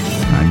ahead.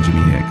 I'm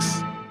Jimmy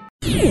Hicks.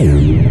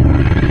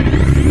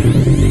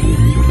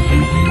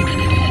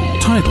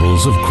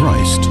 Titles of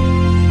Christ.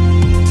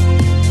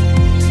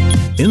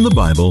 In the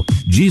Bible,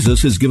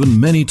 Jesus is given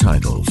many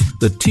titles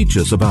that teach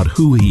us about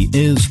who he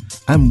is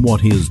and what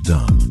he has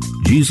done.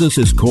 Jesus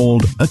is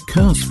called a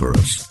curse for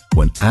us.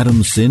 When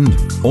Adam sinned,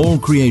 all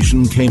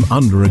creation came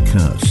under a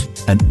curse,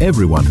 and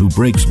everyone who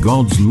breaks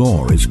God's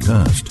law is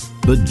cursed.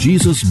 But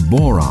Jesus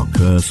bore our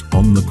curse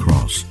on the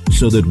cross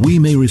so that we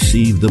may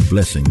receive the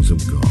blessings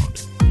of God.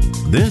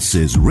 This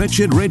is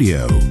Wretched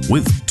Radio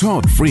with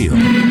Todd Friel.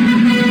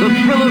 The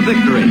thrill of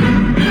victory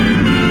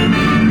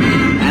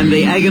and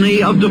the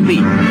agony of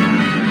defeat.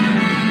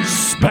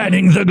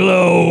 Spanning the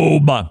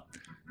globe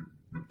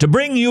to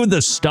bring you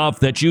the stuff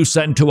that you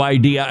sent to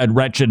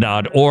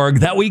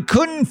idea@wretched.org that we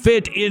couldn't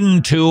fit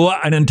into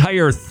an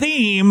entire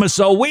theme,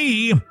 so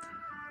we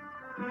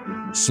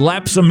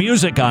slap some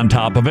music on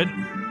top of it,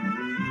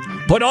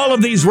 put all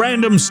of these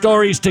random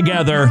stories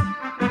together,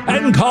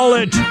 and call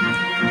it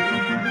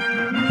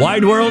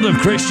Wide World of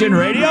Christian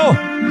Radio?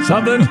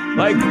 Something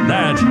like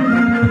that.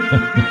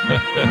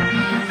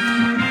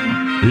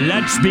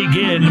 Let's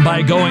begin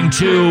by going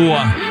to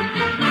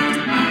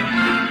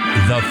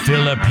the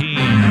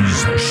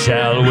Philippines,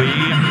 shall we?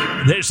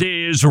 This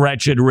is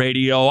Wretched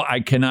Radio. I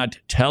cannot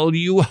tell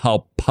you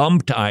how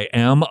pumped I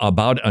am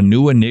about a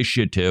new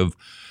initiative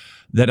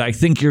that I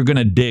think you're going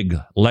to dig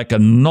like a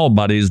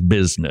nobody's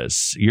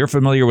business. You're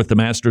familiar with the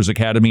Masters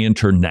Academy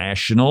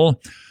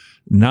International.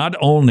 Not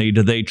only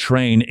do they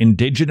train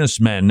indigenous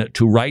men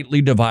to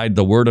rightly divide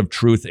the word of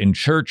truth in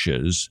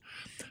churches,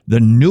 the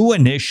new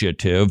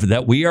initiative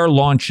that we are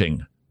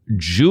launching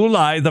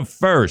July the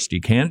 1st,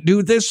 you can't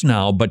do this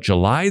now, but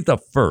July the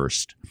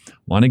 1st,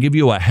 want to give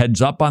you a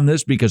heads up on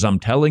this because I'm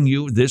telling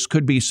you this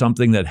could be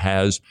something that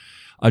has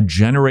a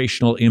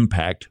generational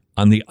impact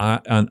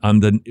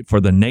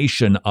for the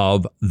nation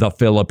of the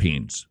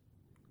Philippines.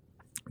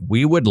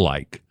 We would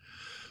like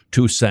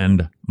to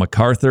send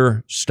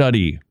MacArthur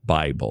Study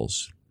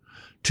Bibles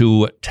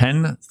to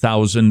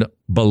 10,000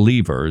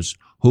 believers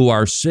who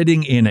are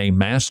sitting in a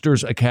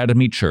Masters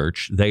Academy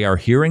church. They are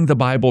hearing the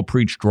Bible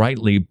preached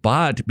rightly,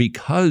 but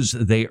because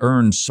they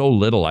earn so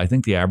little, I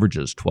think the average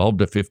is $12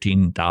 to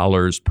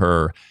 $15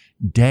 per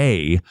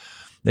day,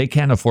 they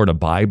can't afford a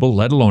Bible,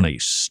 let alone a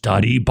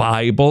study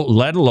Bible,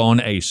 let alone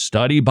a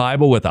study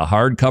Bible with a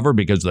hardcover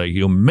because the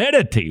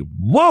humidity,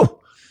 whoa!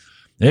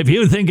 If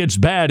you think it's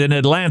bad in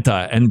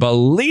Atlanta, and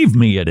believe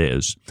me it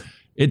is,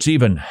 it's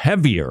even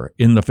heavier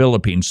in the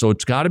Philippines, so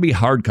it's got to be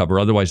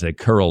hardcover, otherwise they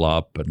curl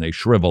up and they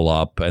shrivel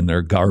up and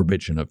they're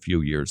garbage in a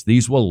few years.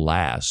 These will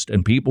last,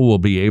 and people will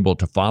be able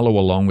to follow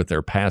along with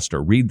their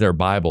pastor, read their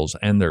Bibles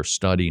and their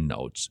study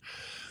notes.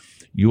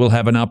 You will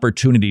have an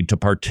opportunity to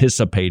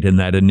participate in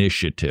that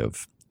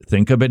initiative.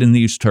 Think of it in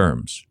these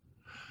terms.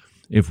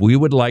 If we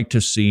would like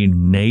to see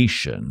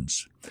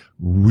nations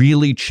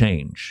really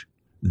change,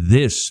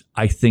 this,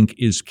 I think,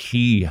 is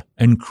key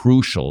and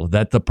crucial,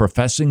 that the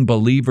professing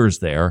believers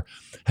there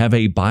have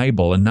a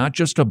Bible, and not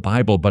just a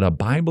Bible, but a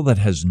Bible that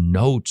has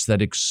notes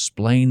that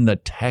explain the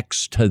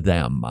text to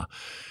them.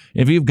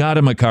 If you've got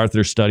a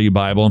MacArthur Study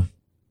Bible,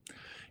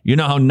 you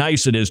know how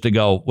nice it is to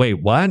go,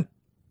 wait, what?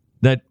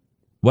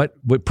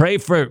 Pray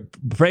for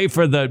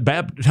the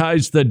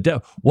baptize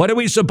the, what are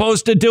we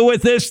supposed to do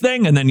with this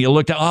thing? And then you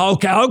look at,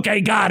 okay,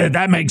 got it.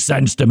 That makes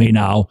sense to me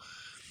now.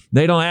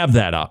 They don't have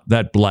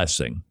that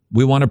blessing.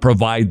 We want to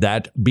provide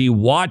that. Be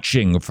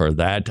watching for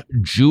that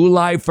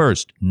July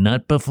 1st,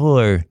 not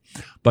before,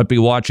 but be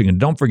watching. And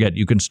don't forget,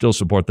 you can still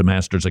support the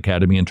Masters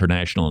Academy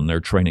International and their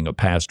training of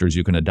pastors.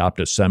 You can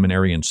adopt a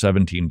seminary in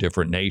 17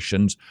 different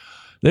nations.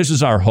 This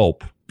is our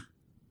hope.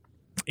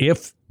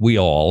 If we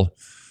all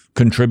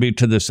contribute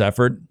to this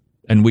effort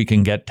and we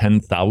can get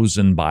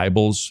 10,000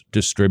 Bibles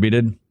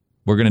distributed,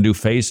 we're going to do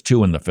phase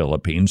 2 in the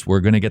Philippines.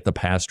 We're going to get the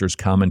pastors'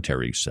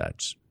 commentary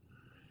sets.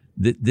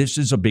 This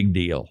is a big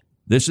deal.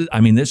 This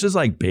is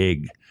like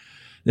big.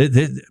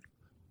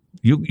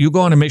 You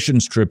go on a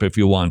missions trip if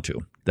you want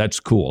to.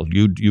 That's cool.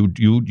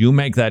 You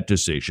make that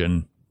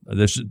decision.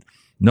 This is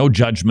no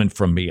judgment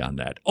from me on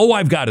that. Oh,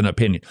 I've got an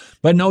opinion,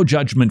 but no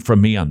judgment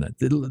from me on that.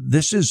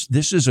 This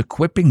is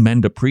equipping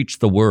men to preach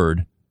the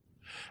word,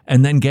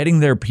 and then getting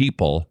their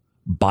people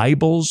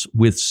Bibles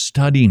with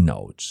study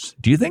notes.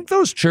 Do you think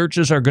those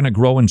churches are going to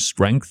grow in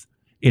strength,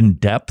 in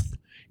depth,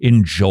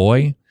 in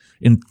joy,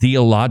 in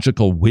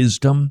theological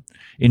wisdom,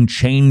 in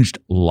changed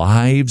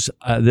lives?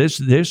 This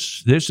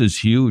is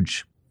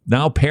huge.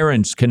 Now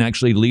parents can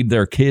actually lead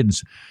their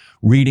kids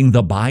reading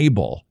the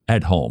Bible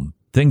at home.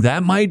 Think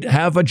that might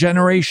have a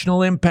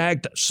generational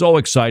impact? So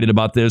excited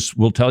about this.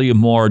 We'll tell you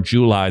more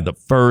July the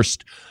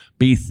 1st.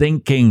 Be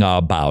thinking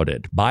about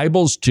it.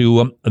 Bibles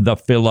to the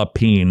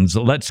Philippines.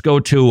 Let's go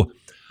to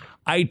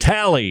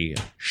Italy,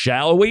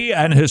 shall we?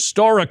 An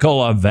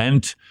historical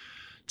event.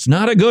 It's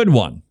not a good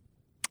one.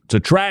 It's a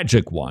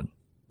tragic one.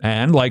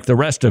 And like the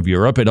rest of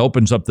Europe, it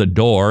opens up the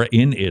door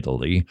in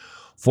Italy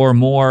for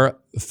more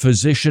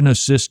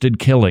physician-assisted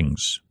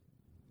killings,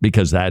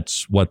 because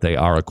that's what they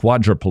are. A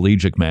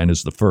quadriplegic man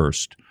is the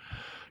first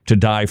to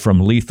die from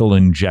lethal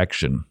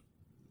injection.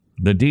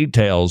 The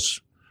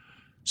details,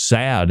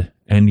 sad,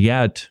 and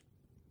yet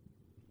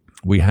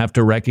we have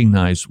to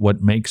recognize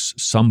what makes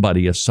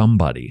somebody a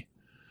somebody.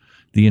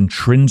 The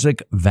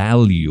intrinsic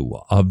value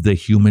of the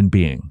human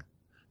being,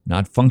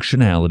 not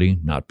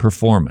functionality, not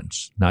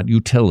performance, not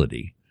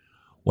utility,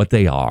 what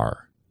they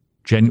are,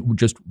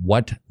 just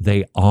what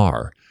they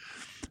are.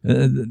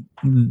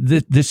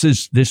 This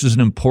is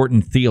an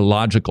important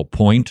theological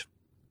point,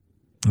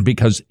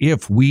 because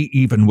if we,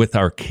 even with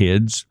our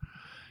kids,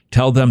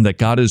 tell them that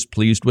God is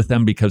pleased with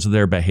them because of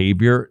their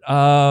behavior,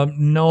 God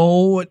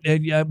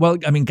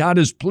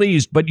is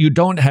pleased, but you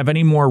don't have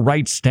any more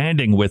right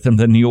standing with him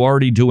than you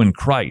already do in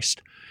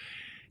Christ.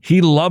 He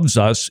loves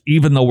us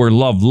even though we're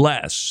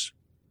loveless.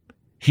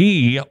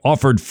 He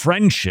offered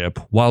friendship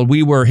while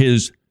we were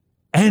his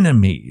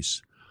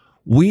enemies.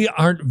 We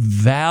aren't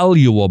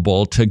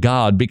valuable to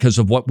God because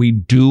of what we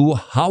do,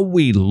 how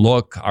we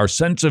look, our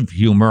sense of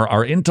humor,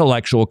 our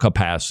intellectual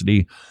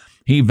capacity.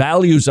 He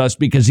values us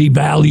because he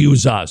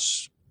values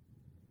us.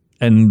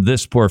 and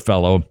this poor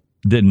fellow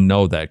didn't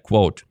know that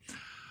quote.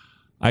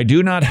 I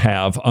do not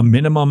have a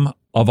minimum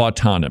of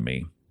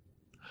autonomy.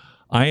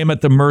 I am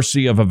at the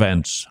mercy of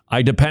events.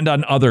 I depend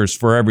on others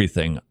for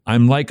everything.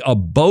 I'm like a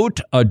boat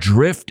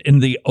adrift in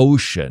the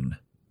ocean.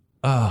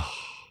 I'm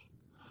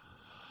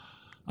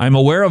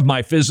aware of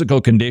my physical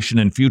condition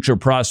and future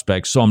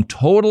prospects, so I'm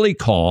totally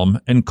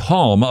calm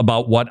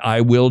about what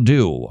I will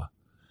do.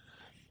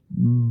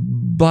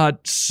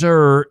 But,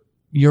 sir,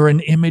 you're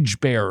an image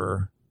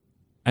bearer.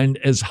 And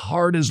as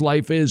hard as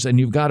life is, and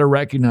you've got to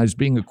recognize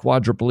being a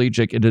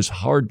quadriplegic, it is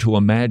hard to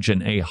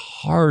imagine a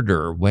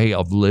harder way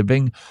of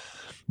living.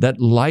 That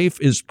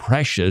life is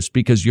precious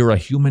because you're a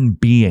human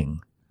being.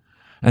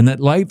 And that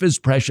life is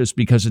precious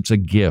because it's a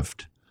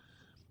gift.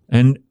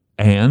 And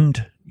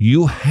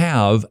you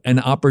have an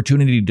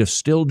opportunity to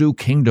still do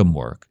kingdom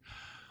work.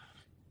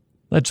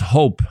 Let's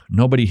hope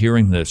nobody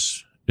hearing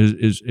this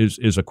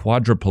is a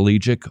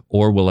quadriplegic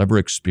or will ever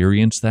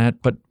experience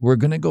that. But we're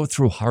going to go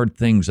through hard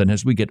things. And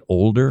as we get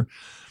older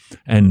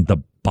and the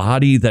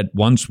body that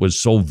once was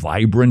so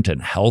vibrant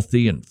and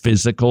healthy and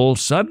physical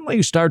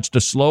suddenly starts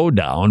to slow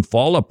down,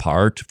 fall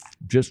apart,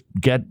 just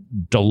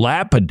get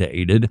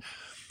dilapidated,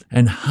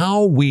 and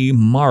how we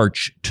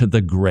march to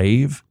the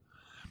grave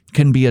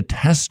can be a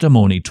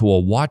testimony to a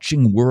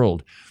watching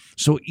world.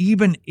 So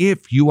even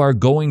if you are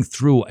going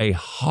through a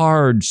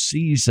hard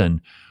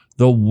season,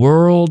 the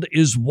world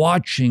is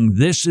watching.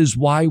 This is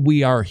why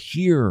we are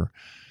here.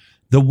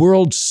 The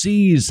world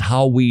sees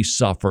how we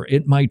suffer.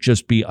 It might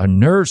just be a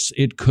nurse.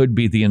 It could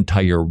be the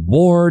entire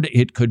ward.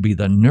 It could be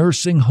the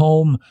nursing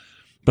home.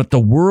 But the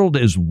world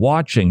is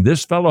watching.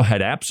 This fellow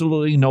had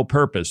absolutely no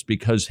purpose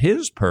because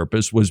his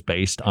purpose was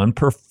based on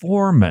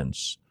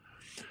performance.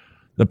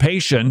 The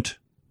patient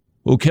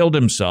who killed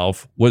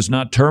himself was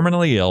not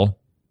terminally ill,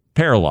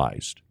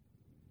 paralyzed.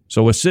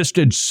 So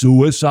assisted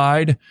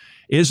suicide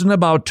isn't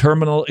about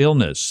terminal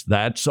illness.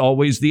 That's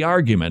always the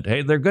argument.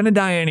 Hey, they're going to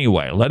die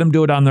anyway. Let them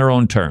do it on their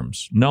own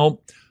terms.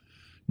 No.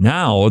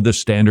 Now the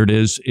standard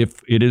is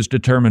if it is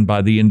determined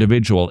by the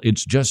individual,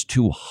 it's just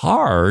too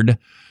hard.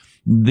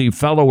 The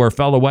fellow or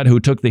fellowette who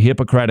took the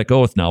Hippocratic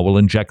Oath now will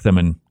inject them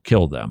and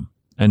kill them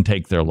and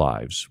take their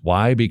lives.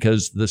 Why?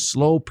 Because the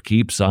slope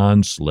keeps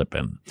on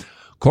slipping.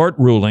 Court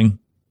ruling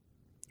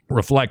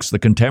reflects the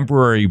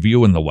contemporary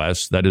view in the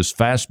West that is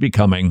fast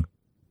becoming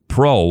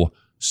pro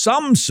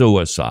some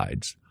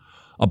suicides,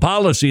 a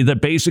policy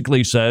that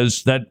basically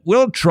says that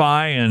we'll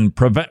try and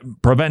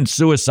prevent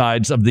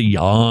suicides of the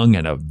young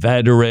and of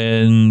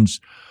veterans,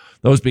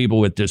 those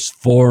people with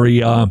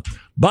dysphoria.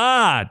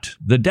 But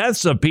the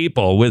deaths of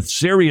people with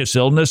serious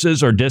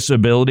illnesses or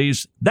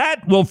disabilities,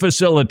 that will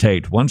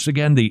facilitate, once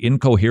again, the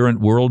incoherent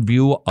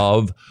worldview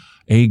of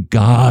a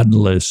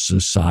godless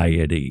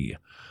society.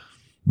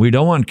 We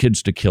don't want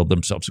kids to kill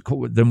themselves.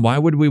 Then why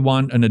would we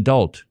want an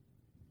adult?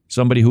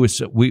 Somebody who is,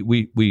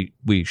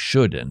 we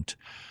shouldn't.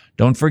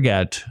 Don't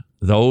forget,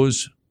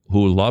 those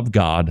who love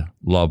God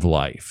love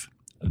life.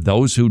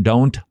 Those who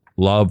don't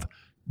love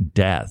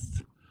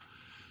death.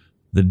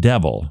 The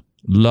devil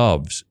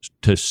loves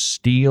to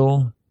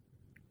steal,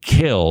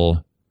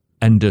 kill,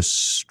 and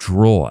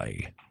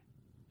destroy.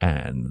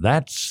 And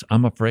that's,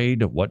 I'm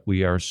afraid, what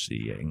we are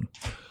seeing.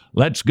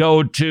 Let's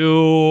go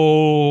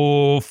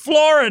to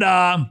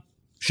Florida,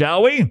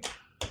 shall we?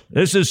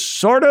 This is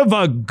sort of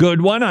a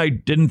good one. I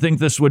didn't think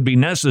this would be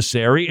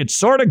necessary. It's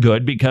sort of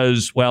good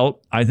because, well,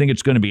 I think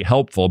it's going to be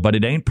helpful, but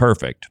it ain't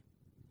perfect.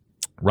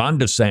 Ron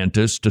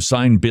DeSantis to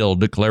sign bill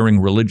declaring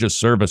religious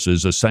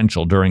services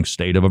essential during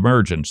state of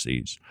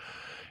emergencies.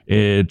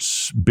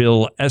 It's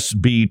Bill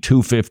SB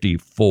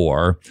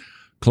 254,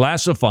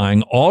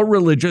 classifying all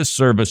religious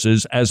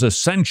services as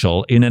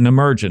essential in an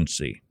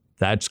emergency.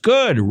 That's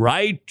good,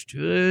 right?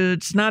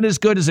 It's not as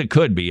good as it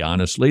could be,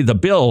 honestly. The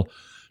bill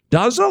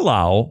does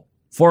allow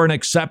for an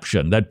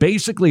exception that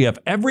basically if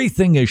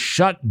everything is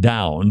shut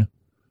down,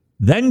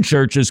 then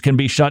churches can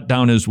be shut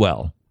down as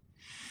well.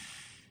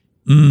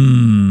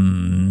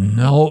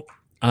 No,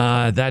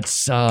 there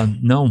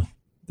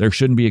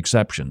shouldn't be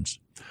exceptions.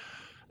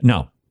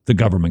 No, the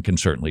government can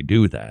certainly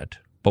do that.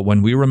 But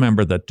when we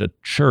remember that the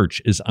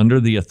church is under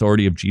the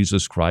authority of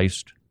Jesus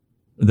Christ,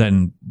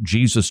 then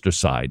Jesus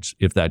decides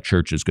if that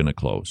church is going to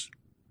close.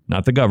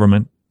 Not the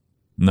government,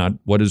 not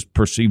what is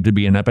perceived to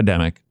be an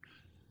epidemic.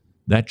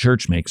 That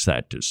church makes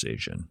that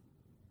decision.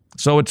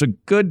 So it's a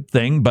good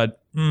thing,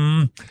 but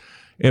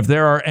if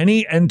there are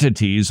any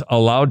entities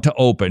allowed to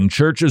open,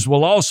 churches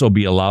will also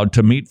be allowed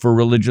to meet for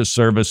religious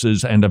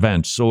services and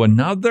events. So in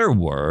other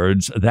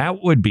words,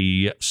 that would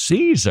be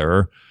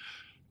Caesar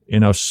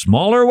in a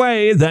smaller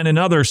way than in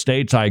other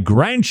states. I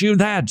grant you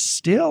that,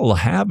 still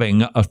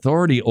having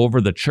authority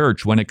over the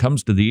church when it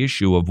comes to the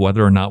issue of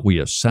whether or not we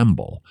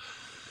assemble.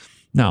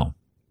 Now,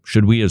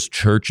 should we as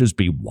churches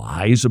be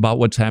wise about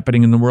what's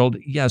happening in the world?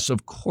 Yes,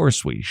 of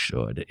course we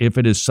should. If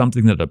it is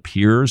something that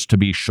appears to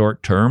be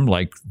short-term,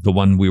 like the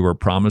one we were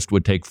promised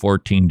would take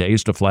 14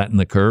 days to flatten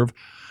the curve,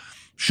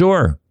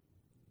 sure.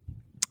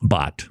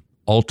 But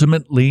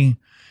ultimately,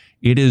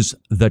 it is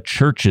the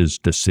church's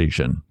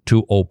decision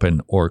to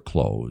open or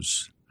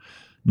close.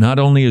 Not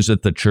only is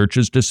it the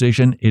church's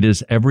decision, it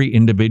is every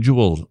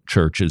individual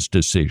church's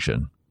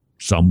decision.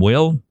 Some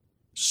will,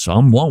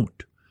 some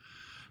won't.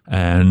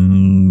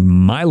 And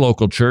my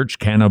local church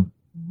can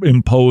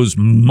impose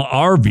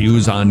our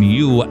views on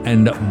you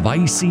and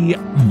vice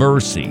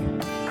versa.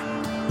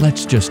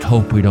 Let's just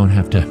hope we don't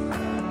have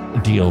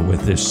to deal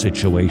with this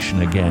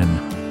situation again.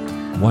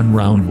 One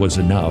round was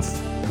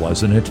enough,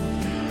 wasn't it?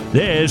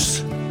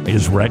 This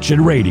is Wretched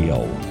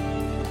Radio.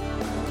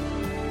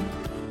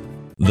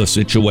 The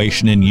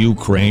situation in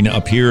Ukraine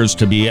appears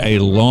to be a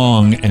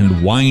long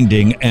and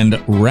winding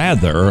and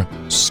rather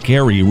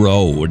scary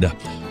road.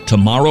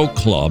 Tomorrow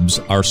clubs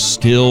are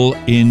still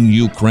in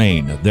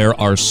Ukraine. There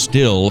are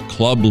still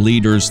club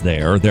leaders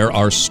there. There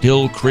are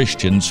still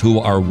Christians who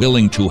are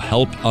willing to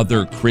help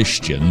other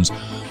Christians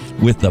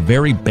with the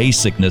very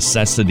basic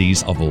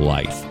necessities of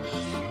life.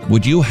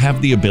 Would you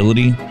have the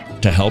ability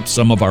to help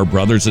some of our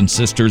brothers and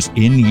sisters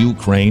in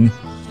Ukraine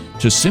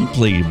to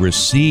simply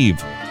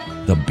receive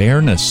the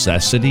bare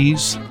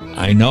necessities?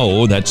 I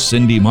know that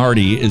Cindy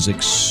Marty is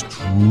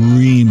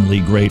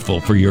extremely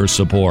grateful for your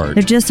support.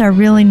 There just are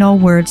really no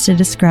words to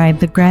describe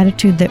the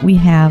gratitude that we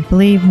have.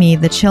 Believe me,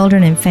 the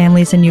children and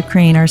families in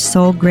Ukraine are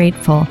so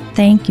grateful.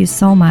 Thank you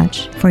so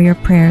much for your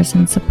prayers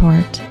and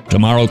support.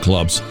 Tomorrow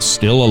Club's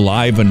still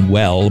alive and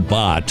well,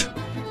 but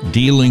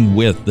dealing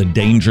with the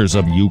dangers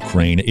of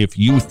Ukraine. If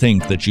you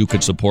think that you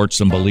could support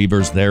some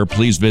believers there,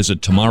 please visit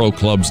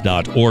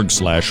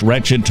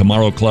tomorrowclubs.org/wretched,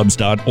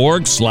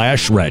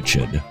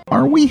 tomorrowclubs.org/wretched.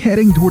 Are we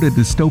heading toward a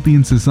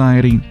dystopian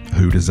society?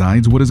 Who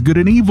decides what is good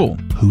and evil?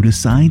 Who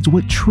decides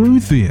what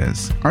truth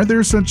is? Are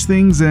there such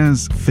things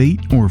as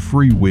fate or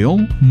free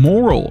will?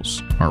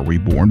 Morals. Are we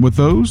born with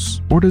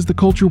those? Or does the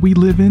culture we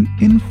live in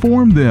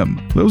inform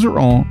them? Those are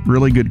all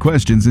really good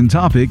questions and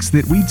topics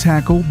that we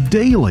tackle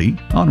daily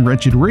on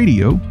Wretched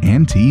Radio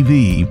and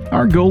TV.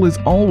 Our goal has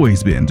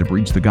always been to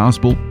preach the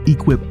gospel,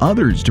 equip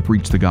others to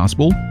preach the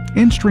gospel,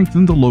 and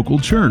strengthen the local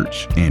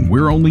church. And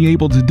we're only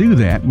able to do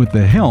that with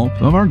the help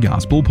of our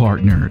gospel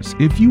partners.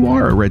 If you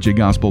are a Wretched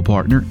Gospel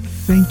partner,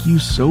 thank you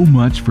so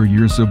much for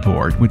your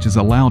support, which has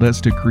allowed us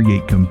to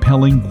create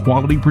compelling,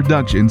 quality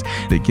productions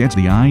that catch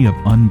the eye of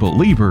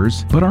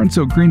unbelievers, but aren't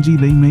so cringy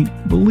they make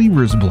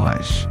believers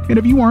blush. And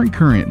if you aren't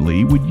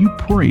currently, would you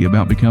pray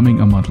about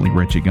becoming a monthly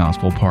Wretched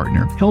Gospel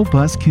partner? Help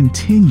us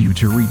continue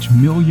to reach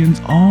millions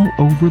all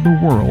over the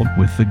world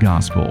with the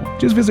gospel.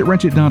 Just visit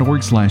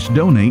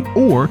wretched.org/donate,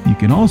 or you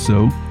can also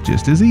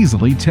just as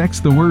easily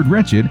text the word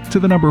wretched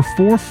to the number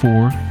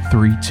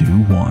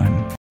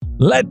 44321.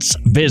 Let's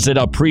visit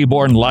a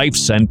preborn life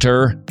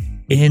center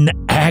in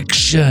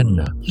action.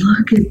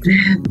 Look at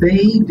that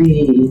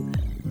baby.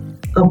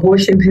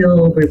 Abortion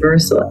pill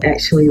reversal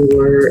actually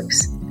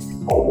works.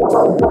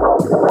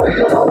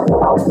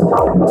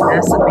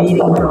 That's a beating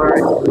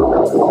heart.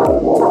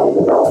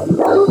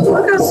 Oh,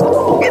 look how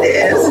strong it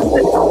is.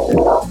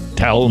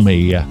 Tell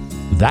me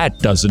that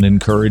doesn't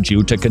encourage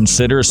you to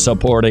consider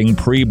supporting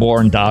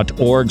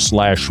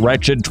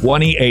preborn.org/wretched.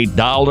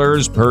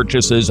 $28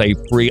 purchases a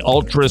free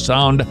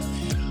ultrasound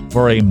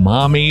for a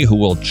mommy who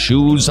will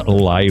choose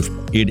life.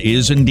 It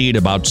is indeed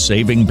about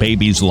saving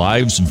babies'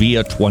 lives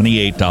via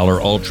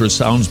 $28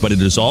 ultrasounds, but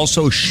it is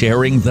also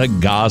sharing the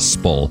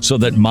gospel so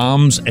that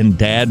moms and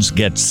dads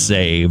get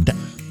saved.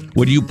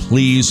 Would you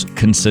please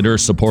consider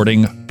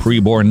supporting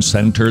preborn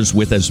centers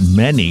with as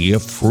many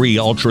free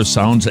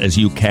ultrasounds as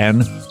you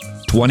can?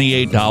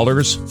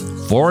 $28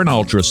 for an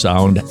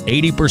ultrasound,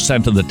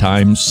 80% of the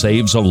time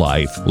saves a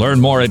life. Learn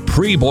more at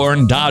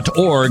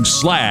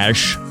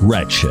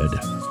preborn.org/wretched.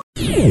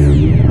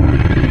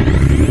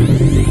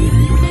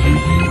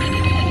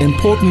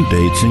 Important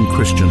dates in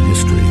Christian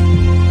history.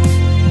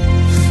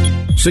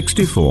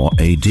 64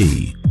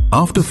 AD.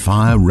 After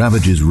fire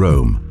ravages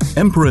Rome,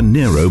 Emperor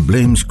Nero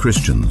blames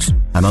Christians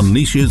and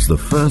unleashes the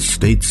first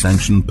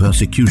state-sanctioned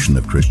persecution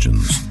of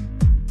Christians.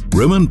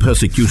 Roman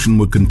persecution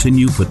would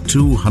continue for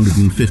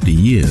 250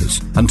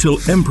 years until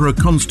Emperor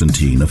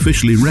Constantine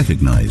officially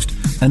recognized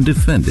and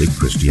defended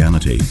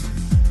Christianity.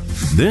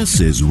 This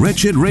is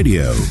Wretched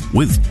Radio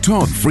with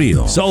Todd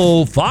Friel.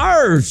 So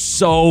far,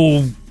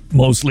 so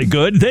mostly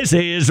good. This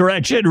is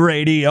Wretched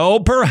Radio.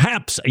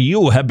 Perhaps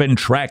you have been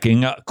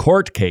tracking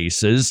court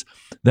cases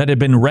that have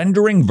been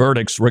rendering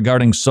verdicts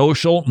regarding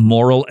social,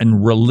 moral,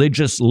 and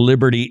religious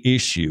liberty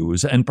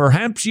issues. And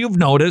perhaps you've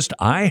noticed,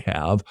 I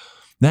have,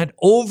 that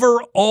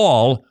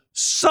overall,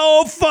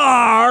 so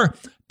far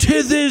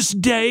to this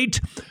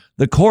date,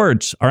 the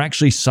courts are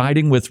actually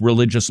siding with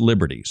religious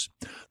liberties.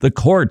 The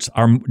courts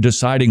are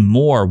deciding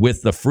more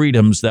with the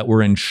freedoms that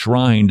were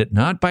enshrined,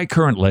 not by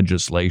current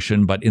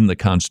legislation, but in the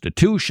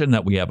Constitution,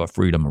 that we have a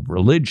freedom of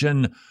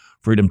religion,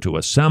 freedom to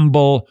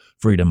assemble,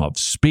 freedom of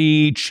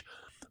speech.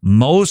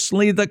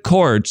 Mostly the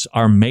courts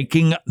are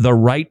making the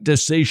right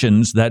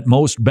decisions that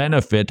most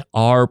benefit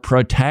our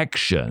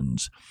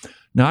protections.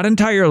 Not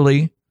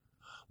entirely,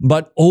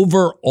 but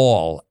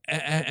overall.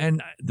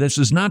 And this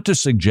is not to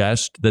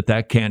suggest that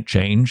that can't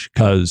change,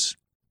 because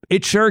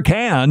it sure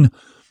can.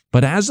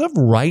 But as of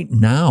right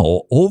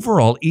now,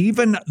 overall,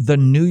 even the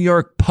New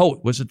York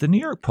Post, was it the New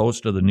York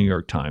Post or the New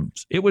York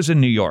Times? It was in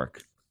New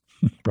York.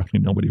 Probably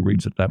nobody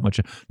reads it that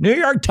much. New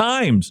York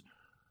Times.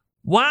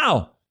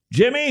 Wow.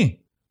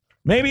 Jimmy,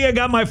 maybe I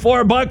got my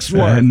 $4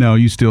 worth. No,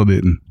 you still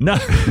didn't. No,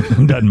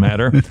 doesn't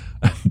matter.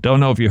 Don't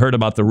know if you heard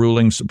about the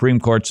ruling. Supreme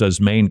Court says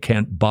Maine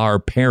can't bar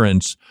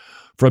parents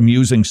from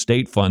using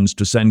state funds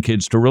to send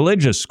kids to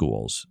religious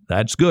schools.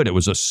 That's good. It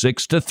was a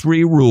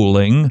 6-3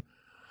 ruling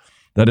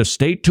that a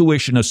state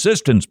tuition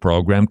assistance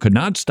program could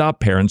not stop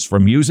parents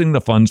from using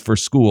the funds for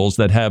schools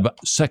that have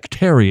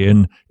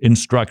sectarian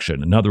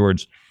instruction. In other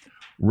words,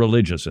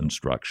 religious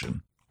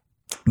instruction.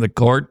 The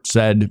court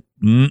said,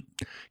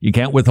 you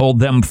can't withhold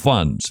them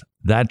funds.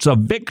 That's a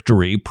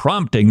victory,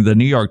 prompting the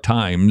New York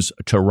Times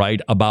to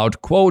write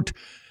about, quote,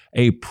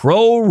 a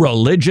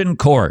pro-religion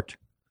court.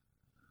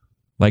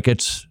 Like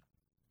it's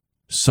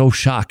so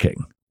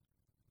shocking.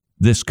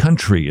 This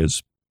country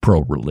is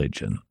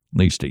pro-religion. At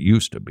least it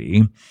used to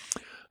be.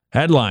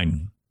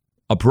 Headline,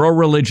 a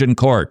pro-religion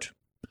court.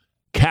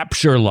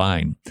 Capture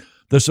line.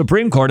 The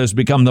Supreme Court has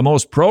become the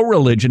most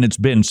pro-religion it's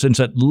been since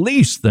at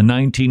least the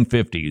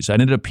 1950s,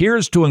 and it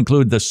appears to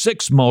include the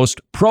 6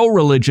 most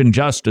pro-religion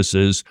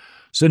justices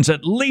since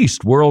at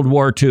least World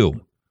War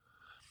II.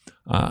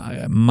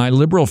 My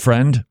liberal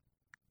friend,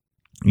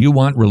 you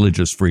want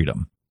religious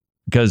freedom.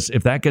 Because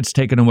if that gets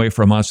taken away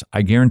from us,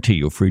 I guarantee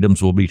you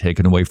freedoms will be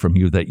taken away from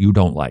you that you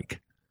don't like.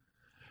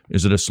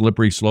 Is it a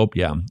slippery slope?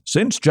 Yeah.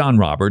 Since John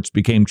Roberts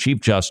became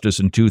Chief Justice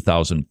in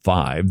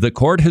 2005, the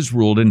court has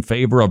ruled in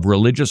favor of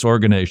religious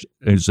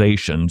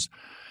organizations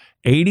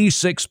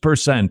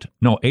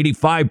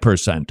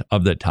 85%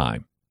 of the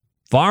time.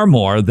 Far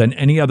more than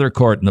any other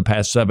court in the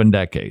past 7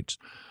 decades.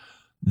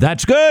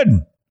 That's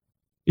good,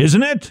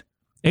 isn't it?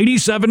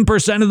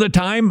 87% of the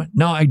time.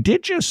 Now, I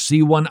did just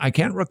see one. I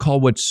can't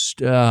recall what's,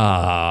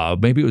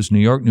 maybe it was New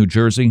York, New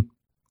Jersey.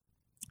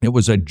 It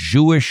was a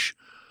Jewish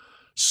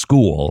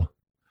school.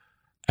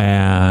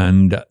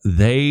 And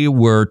they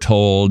were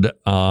told,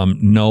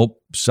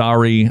 nope,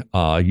 sorry,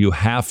 you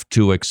have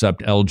to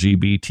accept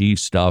LGBT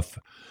stuff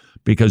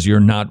because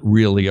you're not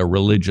really a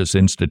religious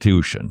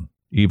institution,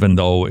 even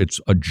though it's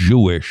a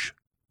Jewish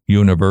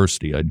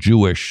university, a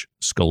Jewish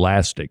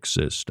scholastic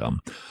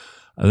system.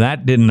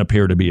 That didn't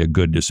appear to be a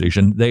good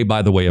decision. They,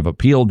 by the way, have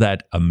appealed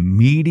that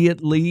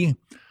immediately.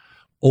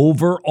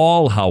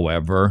 Overall,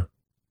 however,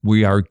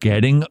 we are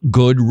getting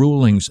good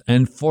rulings.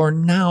 And for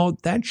now,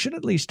 that should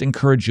at least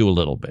encourage you a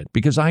little bit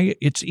because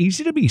it's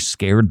easy to be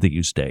scared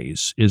these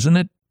days, isn't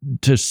it?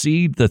 To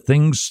see the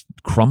things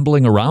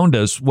crumbling around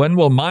us. When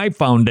will my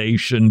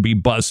foundation be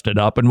busted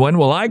up and when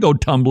will I go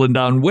tumbling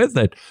down with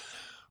it?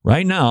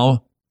 Right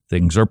now,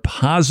 things are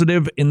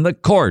positive in the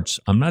courts.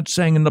 I'm not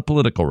saying in the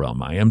political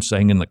realm. I am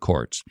saying in the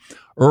courts.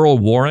 Earl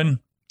Warren,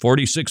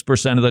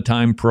 46% of the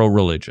time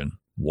pro-religion.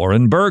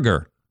 Warren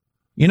Burger.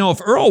 You know,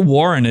 if Earl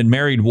Warren had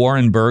married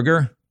Warren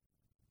Burger,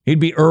 he'd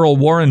be Earl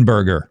Warren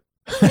Burger.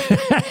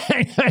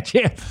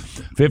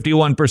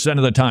 51%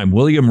 of the time.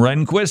 William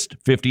Rehnquist,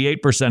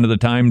 58% of the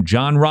time.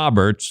 John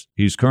Roberts,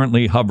 he's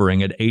currently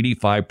hovering at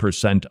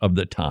 85% of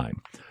the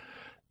time.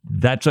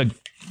 That's a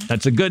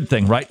good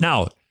thing. Right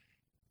now,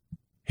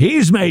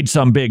 he's made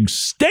some big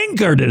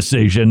stinker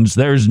decisions.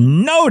 There's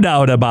no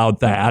doubt about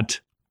that.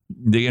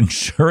 The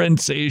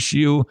insurance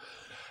issue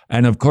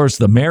and, of course,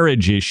 the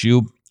marriage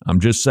issue. I'm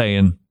just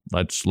saying,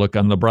 let's look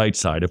on the bright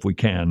side if we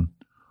can,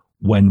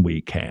 when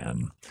we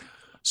can.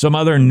 Some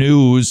other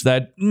news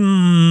that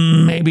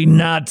maybe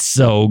not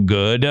so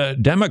good.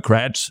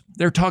 Democrats,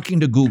 they're talking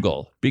to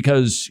Google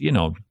because, you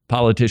know,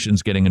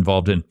 politicians getting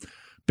involved in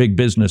big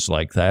business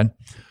like that.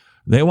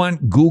 They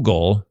want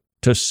Google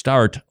to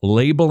start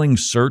labeling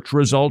search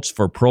results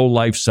for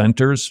pro-life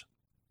centers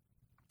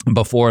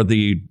before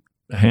the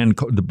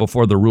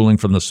ruling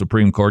from the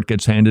Supreme Court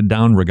gets handed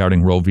down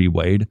regarding Roe v.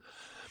 Wade.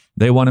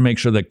 They want to make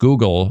sure that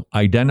Google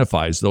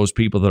identifies those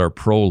people that are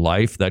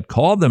pro-life that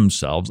call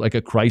themselves like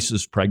a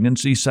crisis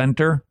pregnancy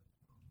center,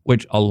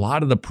 which a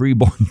lot of the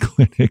preborn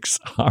clinics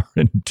are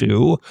and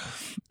do.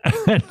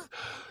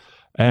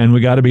 And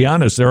we got to be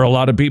honest, there are a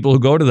lot of people who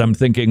go to them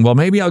thinking, well,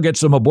 maybe I'll get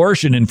some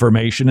abortion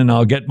information and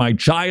I'll get my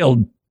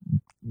child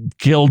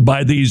killed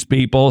by these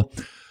people.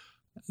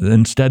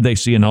 Instead, they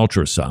see an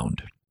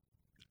ultrasound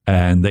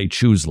and they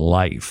choose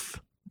life.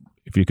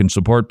 If you can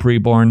support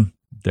preborn,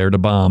 dare to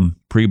bomb.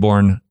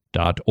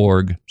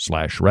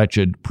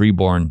 Preborn.org/wretched,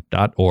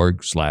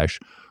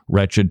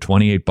 preborn.org/wretched,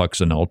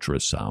 $28 an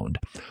ultrasound.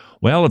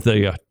 Well, if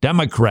the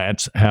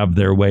Democrats have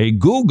their way,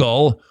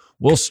 Google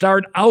will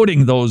start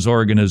outing those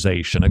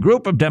organizations. A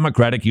group of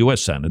Democratic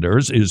U.S.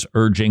 senators is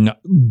urging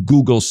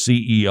Google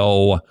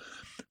CEO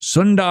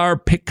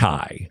Sundar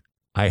Pichai.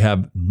 I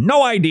have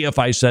no idea if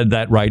I said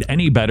that right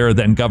any better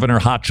than Governor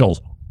Hochul,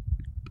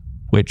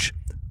 which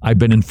I've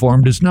been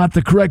informed is not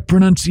the correct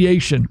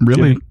pronunciation.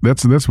 Really? Jimmy.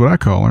 That's what I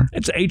call her.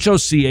 It's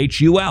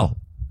Hochul.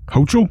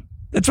 Hochul?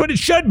 That's what it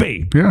should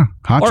be. Yeah.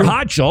 Hochul. Or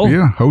Hochul.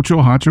 Yeah,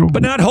 Hochul.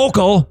 But not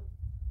Hochul.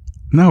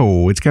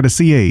 No, it's got a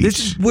CH.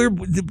 This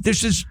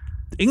is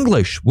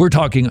English. We're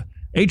talking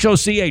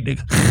HOCH.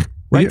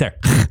 Right there.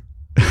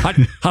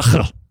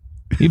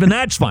 Even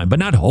that's fine, but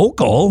not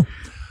Hochul.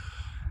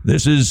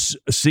 This is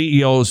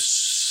CEO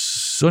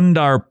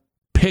Sundar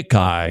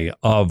Pichai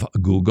of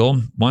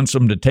Google wants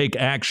them to take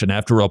action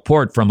after a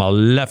report from a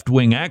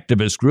left-wing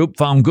activist group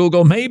found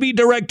Google may be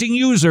directing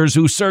users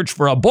who search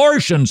for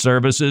abortion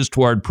services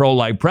toward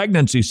pro-life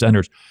pregnancy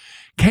centers.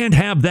 Can't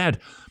have that.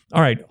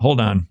 All right,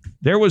 hold on.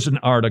 There was an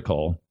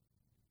article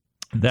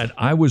that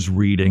I was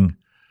reading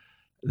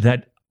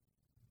that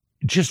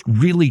just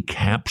really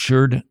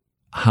captured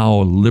how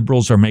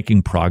liberals are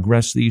making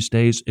progress these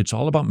days. It's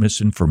all about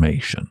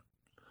misinformation.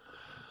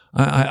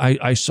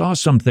 I saw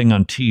something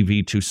on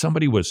TV too.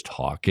 Somebody was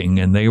talking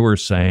and they were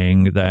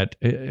saying that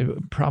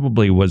it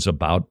probably was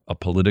about a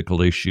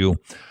political issue,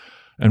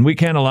 and we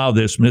can't allow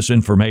this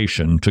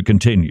misinformation to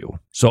continue.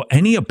 So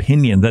any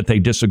opinion that they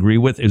disagree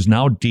with is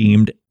now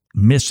deemed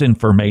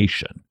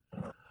misinformation.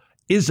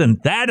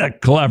 Isn't that a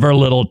clever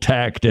little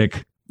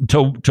tactic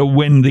to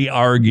win the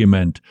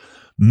argument?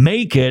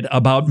 Make it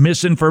about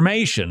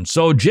misinformation.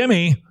 So,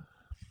 Jimmy,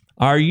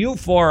 are you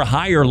for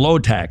high or low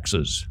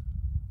taxes?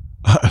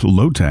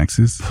 Low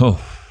taxes?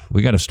 Oh,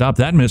 we got to stop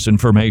that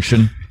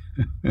misinformation.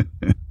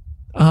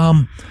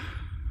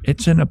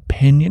 It's an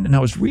opinion, and I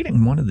was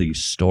reading one of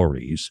these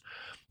stories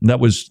that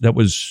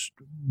was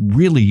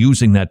really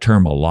using that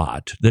term a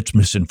lot. That's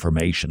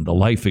misinformation. The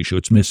life issue,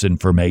 it's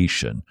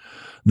misinformation.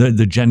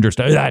 The gender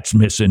stuff, that's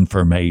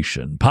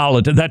misinformation.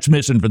 Politics, that's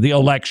misinformation. The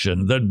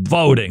election, the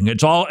voting,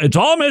 it's all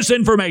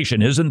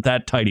misinformation. Isn't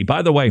that tidy?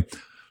 By the way,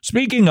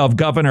 speaking of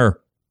Governor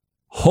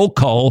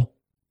Hochul,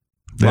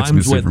 that's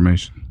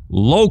misinformation.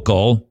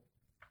 Local,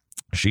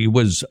 she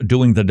was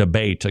doing the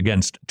debate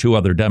against two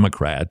other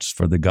Democrats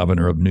for the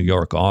governor of New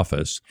York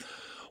office.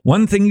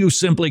 One thing you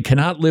simply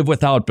cannot live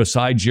without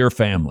besides your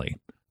family.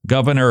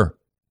 Governor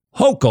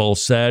Hochul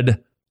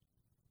said,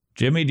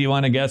 Jimmy, do you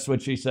want to guess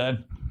what she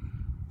said?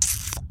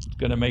 It's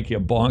going to make you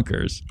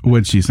bonkers.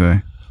 What'd she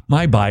say?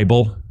 My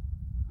Bible.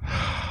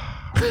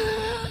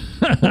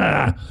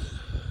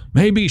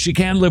 Maybe she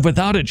can't live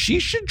without it. She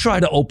should try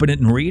to open it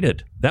and read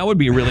it. That would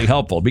be really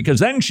helpful, because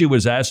then she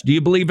was asked, do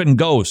you believe in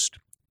ghosts?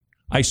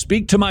 I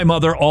speak to my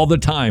mother all the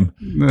time.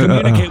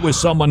 Communicate with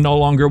someone no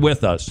longer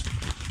with us.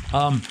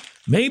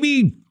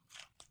 Maybe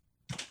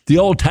the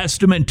Old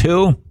Testament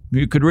too.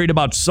 You could read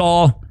about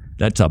Saul.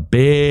 That's a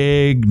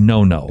big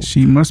no-no.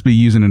 She must be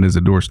using it as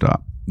a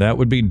doorstop. That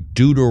would be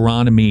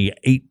Deuteronomy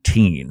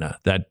 18.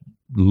 That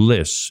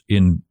lists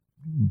in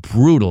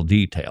brutal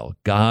detail.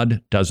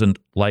 God doesn't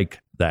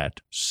like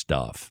that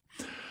stuff.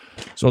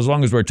 So as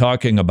long as we're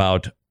talking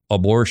about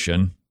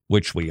abortion,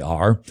 which we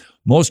are,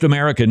 most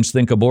Americans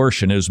think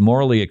abortion is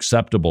morally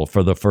acceptable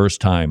for the first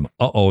time.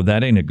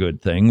 That ain't a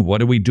good thing. What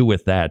do we do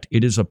with that?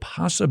 It is a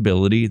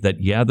possibility that,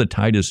 the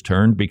tide has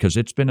turned, because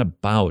it's been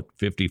about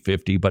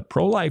 50-50, but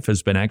pro-life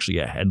has been actually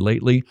ahead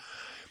lately.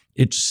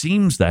 It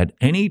seems that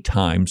any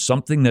time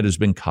something that has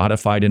been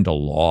codified into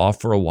law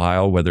for a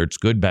while, whether it's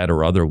good, bad,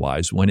 or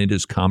otherwise, when it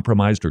is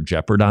compromised or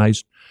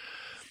jeopardized,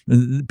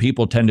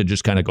 people tend to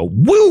just kind of go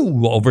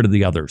woo over to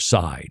the other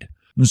side.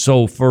 And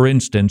so, for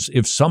instance,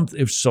 if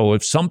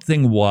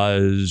something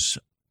was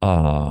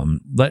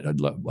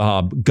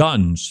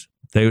guns,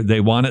 they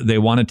want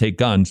to take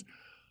guns.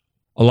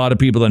 A lot of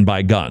people then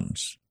buy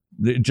guns.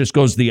 It just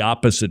goes the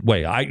opposite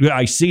way.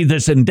 I see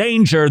this in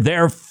danger,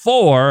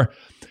 therefore,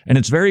 and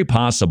it's very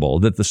possible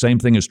that the same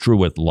thing is true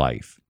with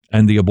life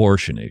and the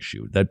abortion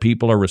issue. That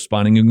people are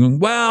responding and going,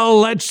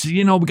 well,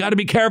 we got to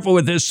be careful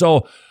with this.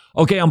 So,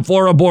 okay, I'm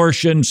for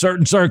abortion,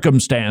 certain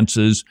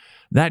circumstances.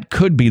 That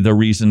could be the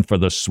reason for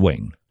the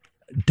swing.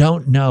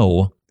 Don't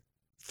know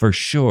for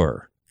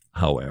sure,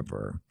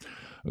 however.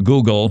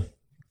 Google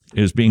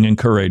is being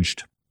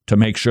encouraged to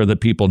make sure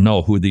that people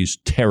know who these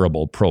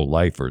terrible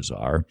pro-lifers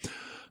are.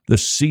 The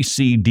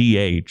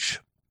CCDH,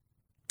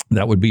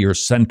 that would be your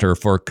Center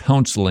for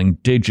Counseling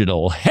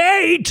Digital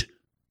Hate,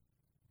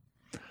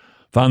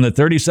 found that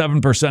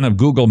 37% of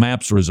Google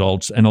Maps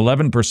results and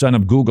 11%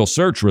 of Google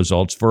search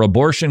results for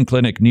abortion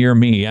clinic near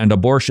me and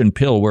abortion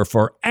pill were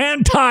for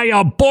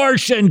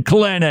anti-abortion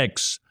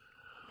clinics.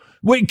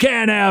 We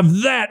can't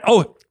have that.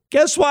 Oh,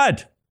 guess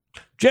what?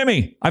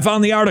 Jimmy, I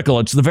found the article.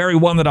 It's the very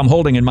one that I'm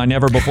holding in my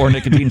never-before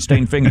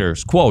nicotine-stained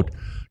fingers. Quote,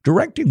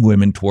 directing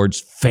women towards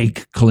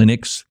fake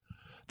clinics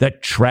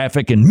that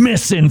traffic in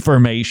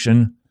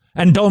misinformation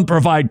and don't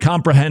provide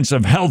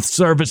comprehensive health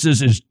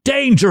services is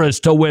dangerous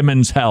to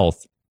women's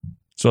health.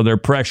 So they're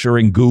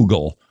pressuring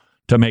Google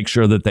to make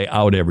sure that they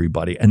out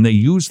everybody. And they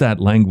use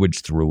that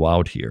language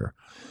throughout here.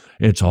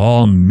 It's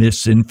all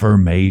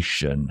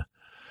misinformation.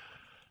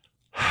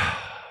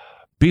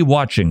 Be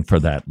watching for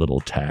that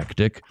little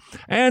tactic.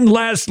 And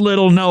last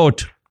little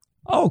note.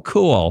 Oh,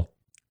 cool.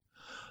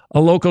 A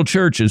local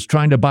church is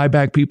trying to buy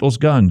back people's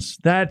guns.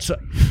 That's,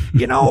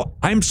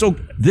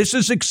 this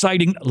is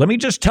exciting. Let me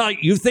just tell you,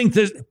 you think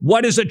this,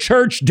 what is a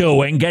church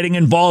doing getting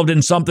involved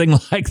in something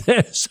like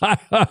this?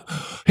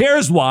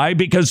 Here's why,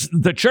 because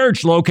the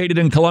church located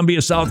in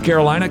Columbia, South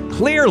Carolina,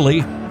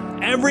 clearly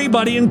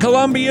everybody in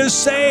Columbia is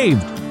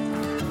saved.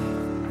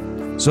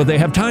 So they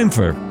have time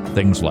for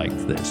things like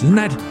this. Isn't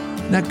that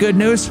Isn't that good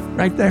news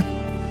right there?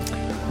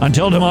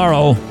 Until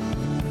tomorrow,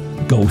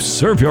 go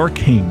serve your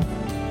King.